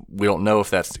 which we don't know if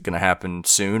that's going to happen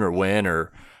soon or when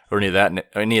or any of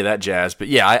that jazz. But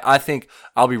yeah, I think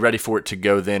I'll be ready for it to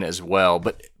go then as well.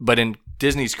 But in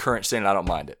Disney's current state, I don't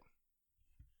mind it.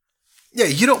 Yeah,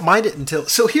 you don't mind it until...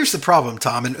 So here's the problem,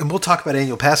 Tom, and we'll talk about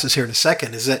annual passes here in a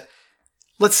second, is that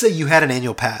let's say you had an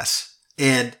annual pass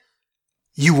and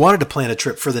you wanted to plan a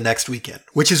trip for the next weekend,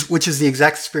 which is the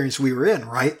exact experience we were in,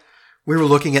 right? We were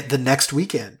looking at the next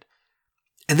weekend.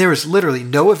 And there was literally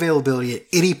no availability at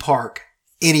any park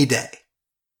any day.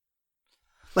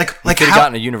 Like you could have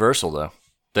gotten a Universal though.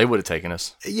 They would have taken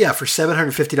us. Yeah, for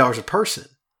 $750 a person.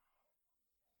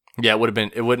 Yeah, it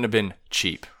wouldn't have been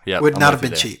cheap. Yeah, would not have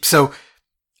been cheap. So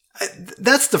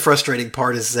that's the frustrating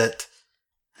part, is that,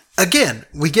 again,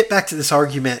 we get back to this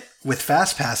argument with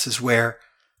fast passes where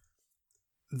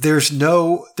there's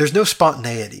no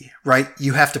spontaneity, right?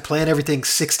 You have to plan everything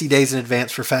 60 days in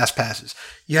advance for fast passes.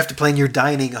 You have to plan your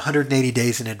dining 180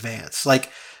 days in advance. Like,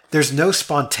 there's no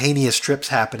spontaneous trips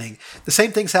happening. The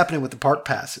same thing's happening with the park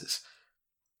passes.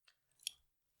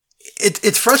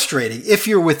 It's frustrating if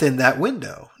you're within that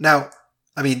window. Now,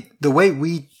 I mean, the way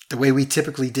we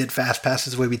typically did fast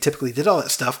passes, the way we typically did all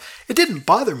that stuff, it didn't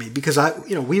bother me because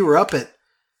we were up at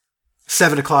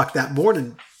 7:00 that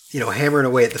morning, hammering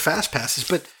away at the fast passes.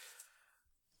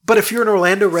 But if you're an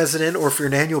Orlando resident or if you're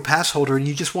an annual pass holder and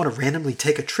you just want to randomly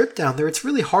take a trip down there, it's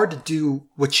really hard to do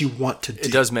what you want to do.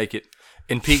 It does make it,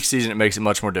 in peak season, it makes it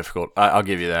much more difficult. I'll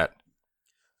give you that.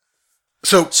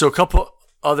 So a couple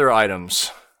other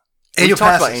items. We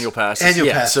talked about annual passes.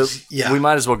 Annual passes. So we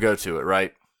might as well go to it,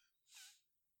 right?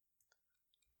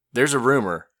 There's a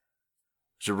rumor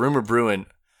brewing.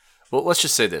 Well, let's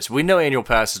just say this. We know annual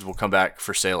passes will come back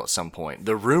for sale at some point.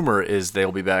 The rumor is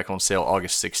they'll be back on sale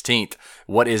August 16th.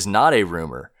 What is not a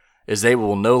rumor is they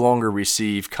will no longer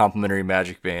receive complimentary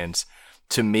Magic Bands.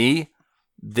 To me,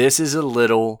 this is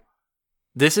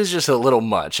just a little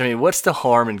much. I mean, what's the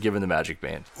harm in giving the Magic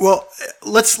Band? Well,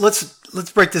 let's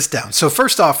break this down. So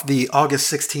first off, the August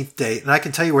 16th date, and I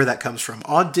can tell you where that comes from,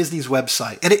 on Disney's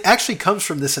website. And it actually comes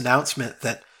from this announcement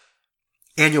that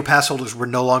annual pass holders will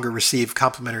no longer receive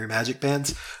complimentary Magic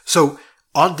Bands. So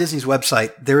on Disney's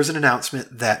website, there is an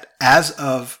announcement that as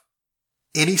of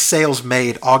any sales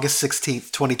made August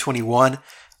 16th, 2021,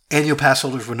 annual pass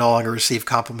holders will no longer receive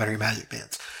complimentary Magic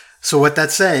Bands. So what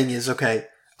that's saying is, okay,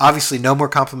 obviously no more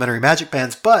complimentary Magic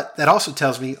Bands, but that also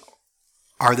tells me,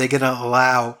 are they going to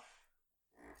allow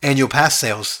annual pass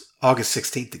sales August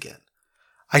 16th again?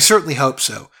 I certainly hope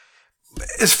so.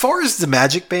 As far as the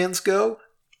Magic Bands go,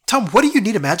 Tom, what do you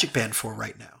need a Magic Band for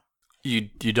right now? You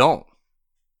don't.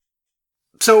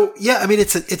 So yeah, I mean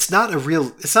it's not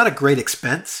a great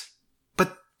expense,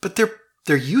 but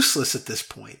they're useless at this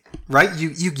point, right? You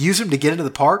use them to get into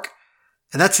the park,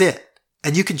 and that's it.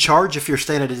 And you can charge if you're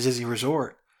staying at a Disney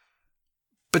resort.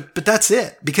 But that's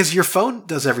it, because your phone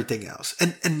does everything else.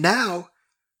 And now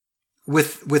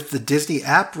with the Disney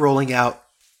app rolling out,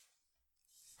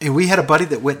 and we had a buddy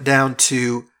that went down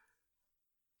to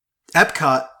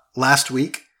Epcot last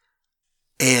week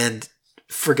and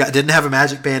didn't have a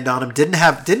Magic Band on him,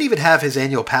 didn't even have his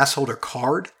annual pass holder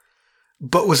card,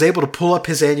 but was able to pull up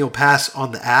his annual pass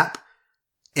on the app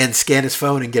and scan his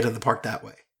phone and get in the park that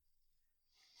way.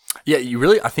 Yeah,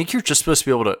 I think you're just supposed to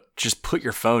be able to just put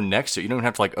your phone next to it. You don't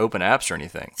have to open apps or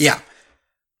anything. Yeah.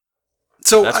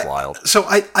 So that's wild. So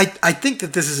I think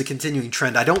that this is a continuing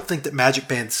trend. I don't think that Magic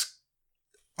Bands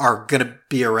are going to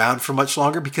be around for much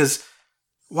longer, because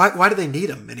why do they need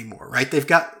them anymore, right?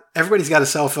 Everybody's got a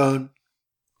cell phone,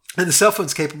 and the cell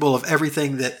phone's capable of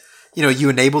everything that, you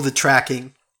enable the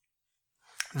tracking.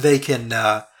 They can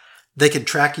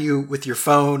track you with your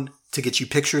phone to get you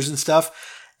pictures and stuff.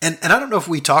 And I don't know if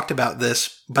we talked about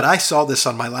this, but I saw this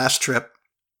on my last trip.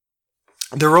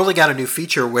 They're rolling out a new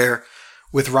feature where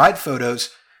with ride photos,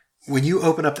 when you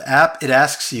open up the app, it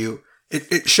asks you,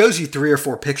 it shows you 3 or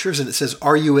 4 pictures and it says,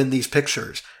 are you in these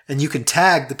pictures? And you can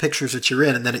tag the pictures that you're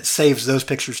in, and then it saves those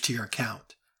pictures to your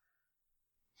account.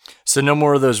 So no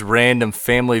more of those random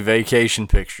family vacation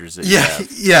pictures that you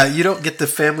have. Yeah, you don't get the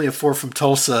family of 4 from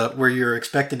Tulsa where you're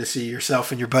expecting to see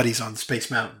yourself and your buddies on Space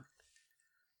Mountain.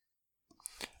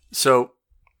 So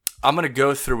I'm going to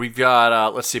go through, we've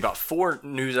got, let's see, about 4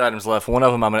 news items left. One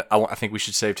of them I think we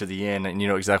should save to the end, and you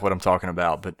know exactly what I'm talking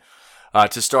about. But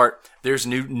to start, there's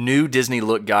new Disney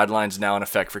Look guidelines now in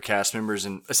effect for cast members,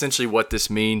 and essentially what this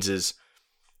means is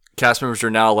cast members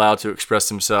are now allowed to express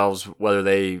themselves, whether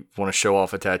they want to show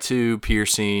off a tattoo,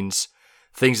 piercings,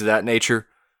 things of that nature.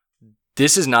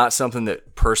 This is not something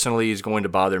that personally is going to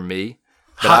bother me,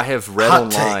 but I have read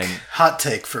online. Hot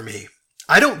take for me.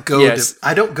 I don't go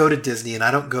to Disney, and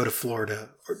I don't go to Florida.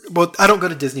 I don't go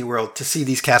to Disney World to see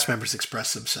these cast members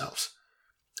express themselves.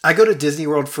 I go to Disney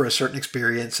World for a certain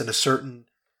experience and a certain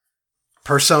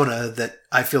persona that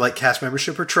I feel like cast members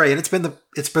should portray, and it's been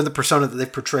the persona that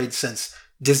they've portrayed since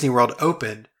Disney World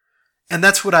opened, and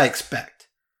that's what I expect.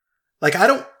 Like I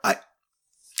don't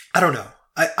know.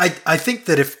 I think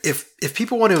that if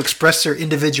people want to express their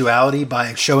individuality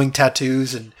by showing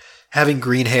tattoos and having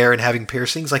green hair and having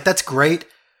piercings, like that's great,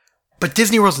 but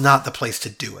Disney World's not the place to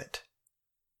do it.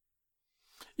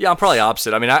 Yeah, I'm probably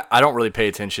opposite. I mean, I don't really pay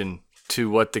attention to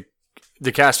what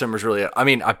The cast members really. I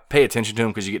mean, I pay attention to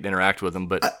them because you get to interact with them.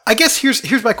 But I guess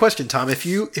here's my question, Tom. If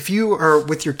you are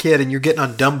with your kid and you're getting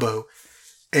on Dumbo,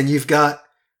 and you've got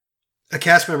a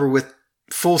cast member with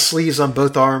full sleeves on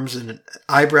both arms and an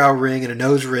eyebrow ring and a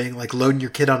nose ring, like loading your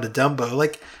kid onto Dumbo,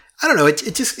 like I don't know,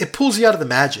 it pulls you out of the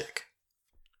magic.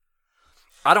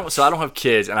 I don't have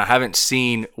kids, and I haven't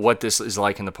seen what this is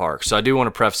like in the park. So I do want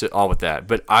to preface it all with that.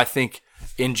 But I think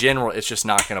in general, it's just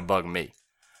not going to bug me.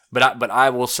 But I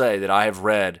will say that I have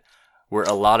read where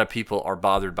a lot of people are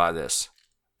bothered by this,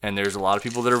 and there's a lot of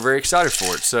people that are very excited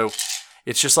for it. So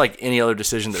it's just like any other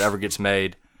decision that ever gets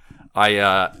made.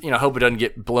 I hope it doesn't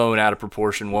get blown out of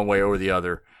proportion one way or the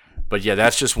other. But yeah,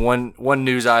 that's just one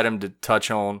news item to touch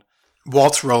on.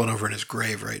 Walt's rolling over in his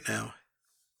grave right now.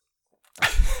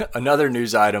 Another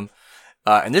news item,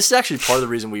 and this is actually part of the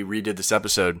reason we redid this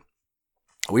episode.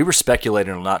 We were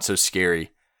speculating on Not So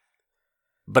Scary,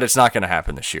 but it's not going to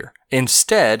happen this year.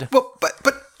 Instead, well,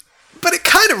 but it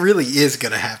kind of really is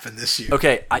going to happen this year.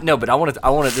 Okay, I want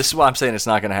to. This is why I'm saying it's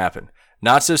not going to happen.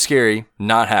 Not So Scary,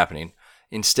 not happening.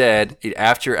 Instead, an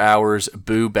after hours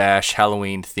Boo Bash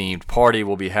Halloween themed party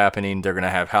will be happening. They're going to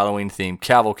have Halloween themed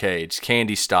cavalcades,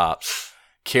 candy stops,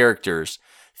 characters,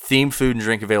 themed food and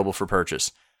drink available for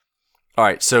purchase. All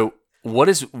right, so what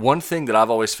is one thing that I've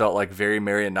always felt like Very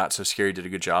Merry and Not So Scary did a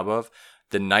good job of?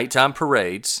 The nighttime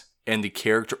parades and the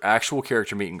actual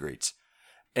character meet and greets.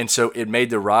 And so it made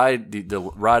the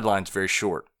ride lines very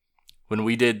short. When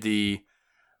we did the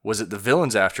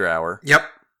Villains After Hour? Yep.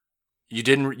 You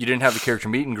didn't have the character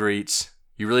meet and greets.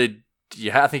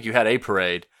 I think you had a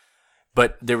parade,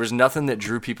 but there was nothing that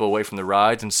drew people away from the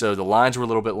rides, and so the lines were a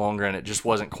little bit longer, and it just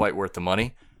wasn't quite worth the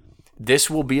money. This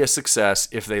will be a success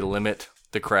if they limit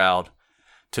the crowd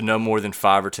to no more than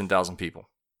 5,000 or 10,000 people.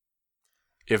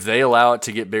 If they allow it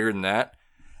to get bigger than that,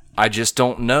 I just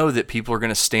don't know that people are going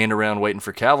to stand around waiting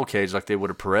for cavalcades like they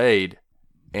would a parade,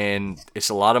 and it's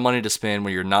a lot of money to spend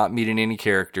when you're not meeting any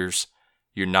characters,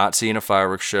 you're not seeing a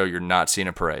fireworks show, you're not seeing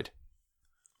a parade.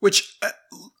 Which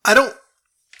I don't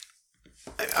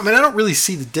really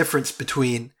see the difference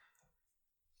between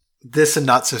this and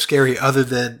Not So Scary other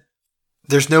than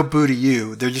there's no Boo to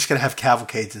You. They're just going to have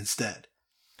cavalcades instead.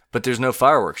 But there's no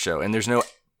fireworks show, and there's no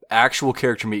actual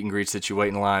character meet and greets that you wait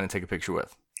in line and take a picture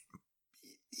with.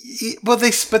 Well,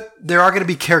 but there are going to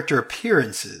be character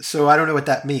appearances, so I don't know what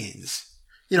that means.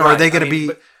 Right. Are they going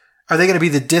to be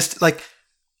the distant? Like,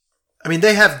 I mean,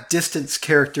 they have distance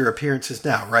character appearances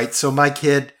now, right? So my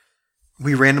kid,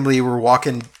 we randomly were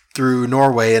walking through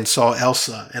Norway and saw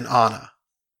Elsa and Anna.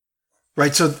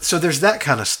 Right, so there's that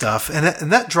kind of stuff, and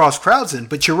that draws crowds in.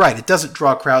 But you're right, it doesn't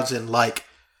draw crowds in like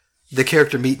the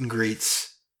character meet and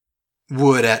greets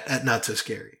would at Not So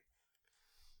Scary.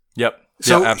 Yep.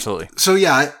 So, yeah, absolutely. So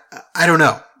yeah, I don't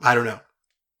know.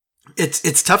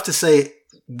 It's tough to say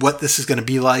what this is going to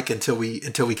be like until we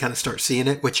kind of start seeing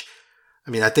it. Which, I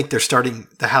mean, I think they're starting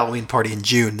the Halloween party in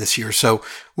June this year, so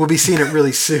we'll be seeing it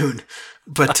really soon.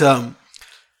 But I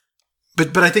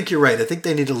think you're right. I think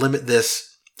they need to limit this.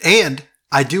 And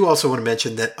I do also want to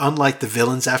mention that unlike the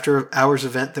Villains After Hours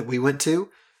event that we went to,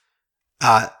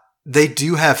 they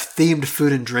do have themed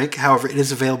food and drink. However, it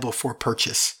is available for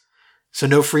purchase. So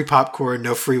no free popcorn,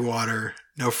 no free water,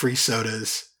 no free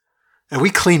sodas. And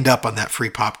we cleaned up on that free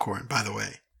popcorn, by the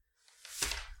way.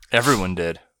 Everyone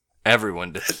did.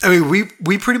 I mean,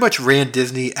 we pretty much ran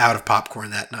Disney out of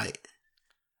popcorn that night.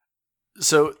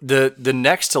 So the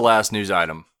next to last news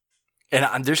item,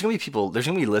 and there's going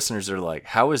to be listeners that are like,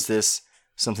 how is this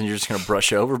something you're just going to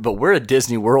brush over? But we're a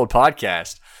Disney World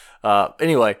podcast.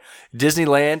 Anyway,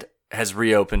 Disneyland has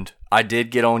reopened. I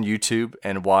did get on YouTube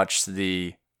and watch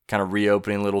the kind of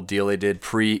reopening little deal they did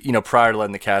prior to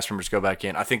letting the cast members go back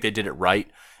in. I think they did it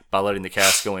right by letting the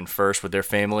cast go in first with their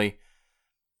family.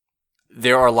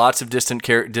 There are lots of distant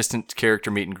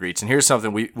character meet and greets. And here's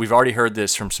something, we've already heard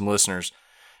this from some listeners.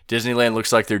 Disneyland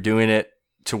looks like they're doing it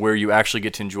to where you actually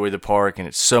get to enjoy the park and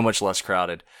it's so much less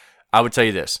crowded. I would tell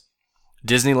you this.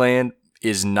 Disneyland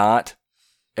is not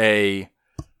a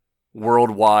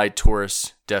worldwide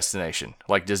tourist destination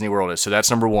like Disney World is. So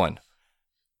that's number one.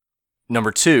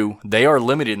 Number two, they are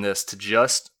limiting this to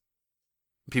just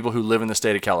people who live in the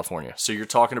state of California. So you're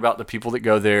talking about the people that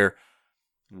go there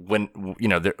when,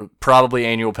 they're probably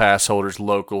annual pass holders,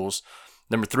 locals.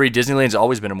 Number three, Disneyland's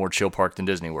always been a more chill park than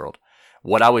Disney World.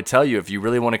 What I would tell you, if you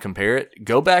really want to compare it,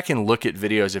 go back and look at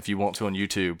videos, if you want to, on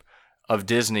YouTube of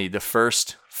Disney the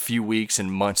first few weeks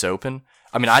and months open.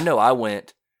 I mean, I know I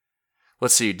went,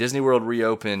 let's see, Disney World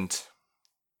reopened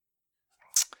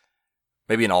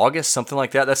maybe in August, something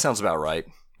like that. That sounds about right.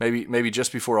 Maybe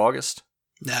just before August.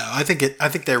 No, I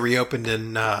think they reopened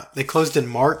they closed in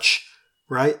March,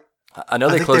 right? I know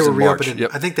I they think closed they were in March. reopened.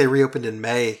 Yep. I think they reopened in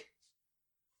May.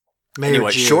 May or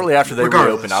Anyway, June. shortly after they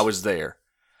Regardless. reopened, I was there.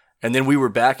 And then we were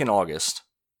back in August.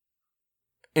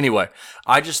 Anyway,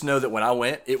 I just know that when I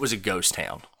went, it was a ghost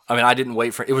town. I mean, I didn't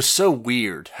wait for it. It was so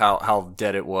weird how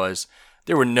dead it was.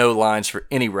 There were no lines for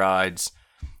any rides.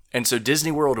 And so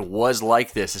Disney World was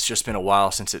like this. It's just been a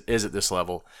while since it is at this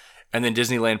level. And then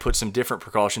Disneyland put some different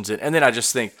precautions in. And then I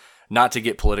just think, not to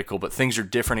get political, but things are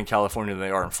different in California than they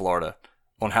are in Florida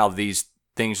on how these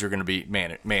things are going to be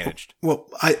managed. Well,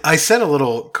 I sent a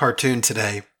little cartoon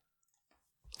today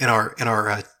in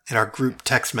our group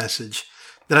text message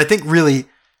that I think really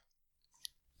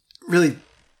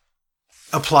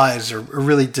applies or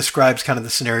really describes kind of the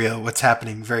scenario. What's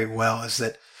happening very well is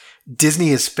that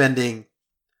Disney is spending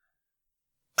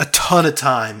a ton of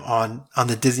time on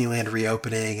the Disneyland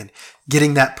reopening and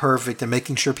getting that perfect and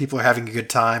making sure people are having a good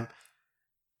time.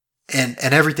 And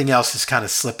everything else is kind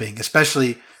of slipping,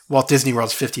 especially Walt Disney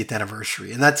World's 50th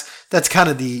anniversary. And that's kind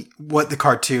of what the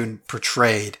cartoon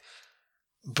portrayed.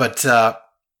 But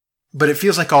it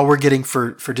feels like all we're getting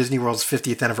for Disney World's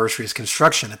 50th anniversary is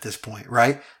construction at this point,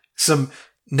 right? Some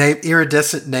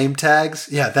iridescent name tags.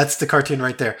 Yeah, that's the cartoon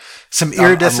right there. Some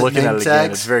iridescent name tags.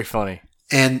 Again. It's very funny.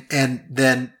 And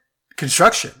then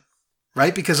construction,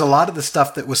 right? Because a lot of the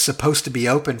stuff that was supposed to be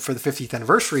open for the 50th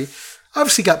anniversary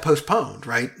obviously got postponed,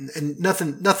 right? And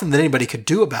nothing that anybody could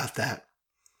do about that.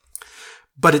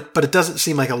 But it doesn't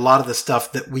seem like a lot of the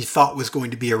stuff that we thought was going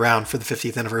to be around for the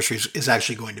 50th anniversary is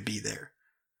actually going to be there.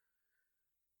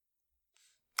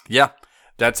 Yeah,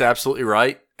 that's absolutely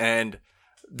right. And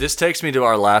this takes me to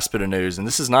our last bit of news, and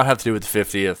this does not have to do with the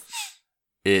 50th.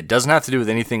 It doesn't have to do with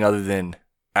anything other than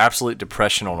absolute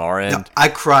depression on our end. No, I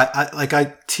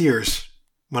cried, tears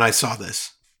when I saw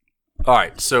this. All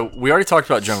right, so we already talked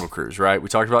about Jungle Cruise, right? We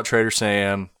talked about Trader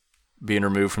Sam being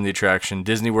removed from the attraction.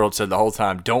 Disney World said the whole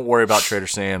time, don't worry about Trader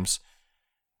Sam's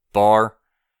bar,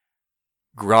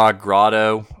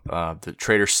 Grotto, the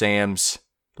Trader Sam's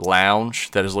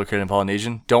lounge that is located in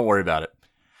Polynesian. Don't worry about it.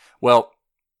 Well,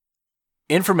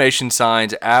 information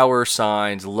signs, hour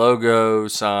signs, logo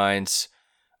signs,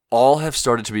 all have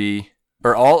started to be,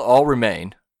 or all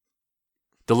remain.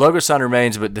 The logo sign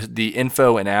remains, but the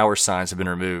info and hour signs have been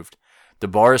removed. The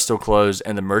bar is still closed,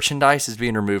 and the merchandise is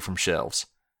being removed from shelves.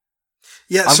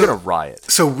 Yeah, I'm going to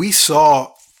riot. So we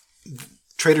saw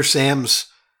Trader Sam's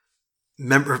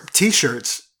member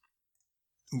T-shirts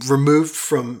removed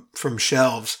from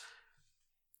shelves,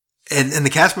 and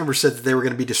the cast members said that they were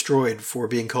going to be destroyed for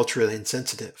being culturally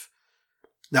insensitive.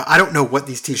 Now, I don't know what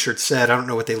these T-shirts said. I don't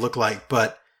know what they look like,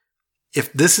 but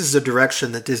if this is the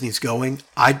direction that Disney's going,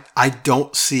 I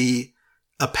don't see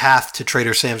a path to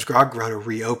Trader Sam's Grog Grotto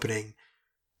reopening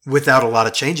without a lot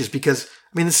of changes, because,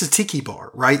 I mean, this is Tiki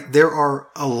Bar, right? There are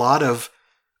a lot of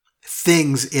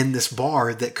things in this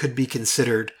bar that could be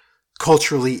considered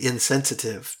culturally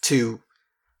insensitive to,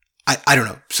 I don't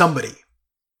know, somebody,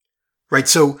 right?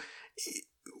 So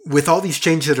with all these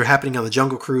changes that are happening on the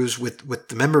Jungle Cruise, with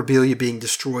the memorabilia being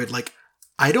destroyed, like,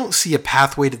 I don't see a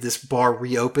pathway to this bar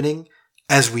reopening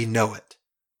as we know it.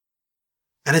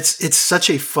 And it's such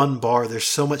a fun bar. There's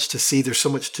so much to see. There's so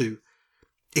much to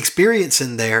experience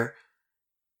in there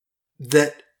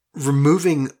that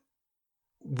removing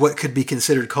what could be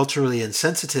considered culturally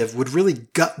insensitive would really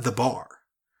gut the bar,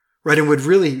 right? And would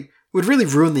really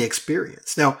ruin the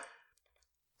experience. Now,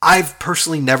 I've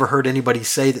personally never heard anybody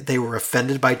say that they were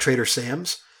offended by Trader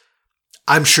Sam's.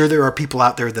 I'm sure there are people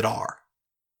out there that are,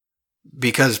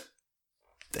 because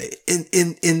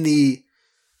in the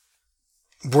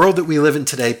world that we live in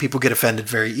today, people get offended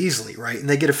very easily, right? And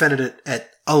they get offended at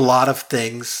a lot of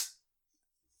things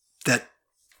that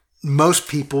most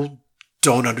people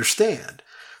don't understand.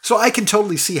 So I can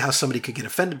totally see how somebody could get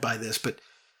offended by this, but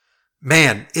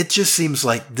man, it just seems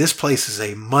like this place is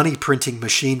a money printing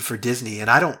machine for Disney,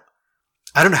 and I don't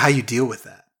know how you deal with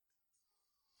that.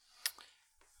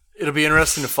 It'll be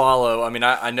interesting to follow. I mean,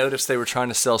 I noticed they were trying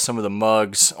to sell some of the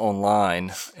mugs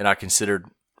online, and I considered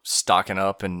stocking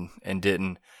up and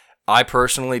didn't. I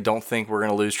personally don't think we're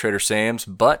going to lose Trader Sam's,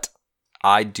 but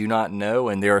I do not know,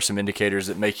 and there are some indicators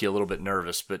that make you a little bit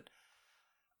nervous. But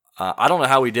I don't know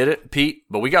how we did it, Pete,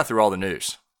 but we got through all the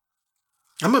news.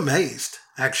 I'm amazed,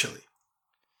 actually.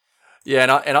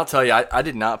 Yeah, and I'll tell you, I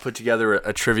did not put together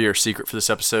a trivia or secret for this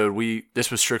episode. This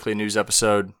was strictly a news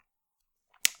episode.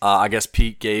 I guess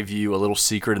Pete gave you a little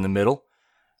secret in the middle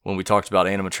when we talked about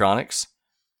animatronics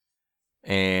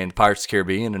and Pirates of the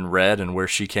Caribbean and Red and where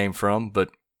she came from. But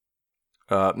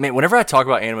man, whenever I talk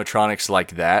about animatronics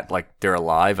like that, like they're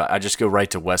alive, I just go right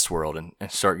to Westworld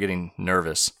and start getting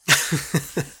nervous.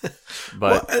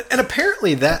 But and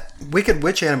apparently that Wicked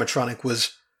Witch animatronic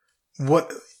was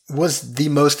what was the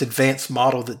most advanced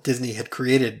model that Disney had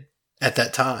created at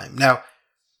that time. Now,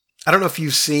 I don't know if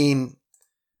you've seen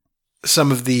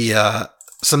some of the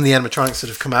animatronics that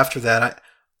have come after that.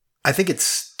 I think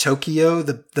it's Tokyo,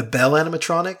 the Bell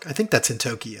animatronic. I think that's in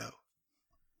Tokyo.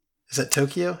 Is that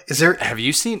Tokyo? Is there? Have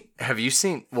you seen?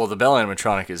 Well, the Bell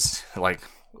animatronic is like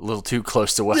a little too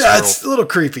close to Westworld. Yeah, it's a little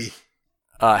creepy.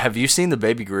 Have you seen the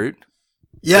Baby Groot?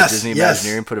 Yes. Disney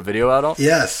Imagineering put a video out on.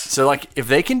 Yes. So, like, if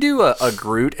they can do a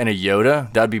Groot and a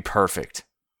Yoda, that'd be perfect.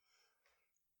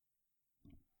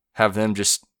 Have them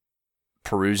just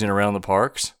perusing around the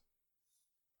parks.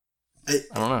 I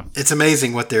don't know. It's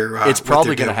amazing what they're. It's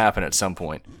probably going to happen at some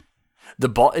point.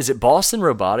 Is it Boston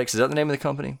Robotics? Is that the name of the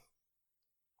company?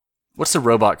 What's the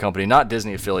robot company? Not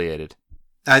Disney affiliated.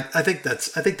 I think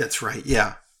that's right.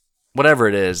 Yeah. Whatever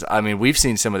it is, I mean, we've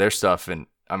seen some of their stuff, and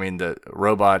I mean, the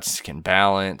robots can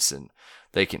balance and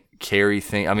they can carry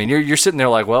things. I mean, you're sitting there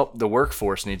like, well, the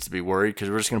workforce needs to be worried because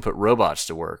we're just going to put robots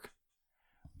to work.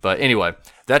 But anyway,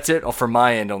 that's it from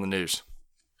my end on the news.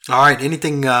 All right.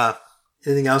 Anything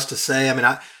else to say? I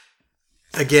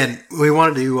mean, we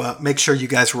wanted to make sure you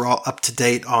guys were all up to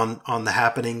date on the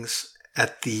happenings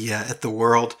at the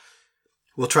World.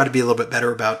 We'll try to be a little bit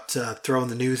better about throwing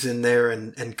the news in there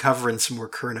and covering some more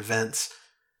current events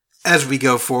as we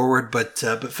go forward, but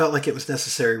felt like it was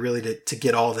necessary really to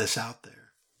get all this out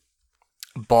there.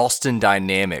 Boston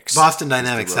Dynamics.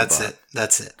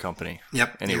 That's it. Company.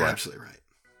 Yep. Anyway. You're absolutely right.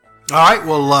 All right.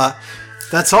 Well,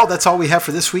 that's all. That's all we have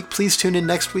for this week. Please tune in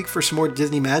next week for some more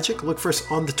Disney magic. Look for us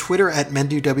on the Twitter at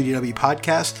MenduWWW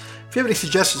Podcast. If you have any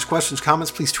suggestions, questions,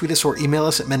 comments, please tweet us or email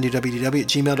us at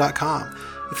MenduWWW@gmail.com.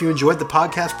 If you enjoyed the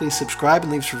podcast, please subscribe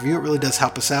and leave us a review. It really does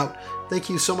help us out. Thank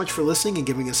you so much for listening and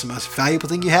giving us the most valuable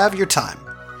thing you have, your time.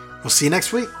 We'll see you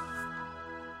next week.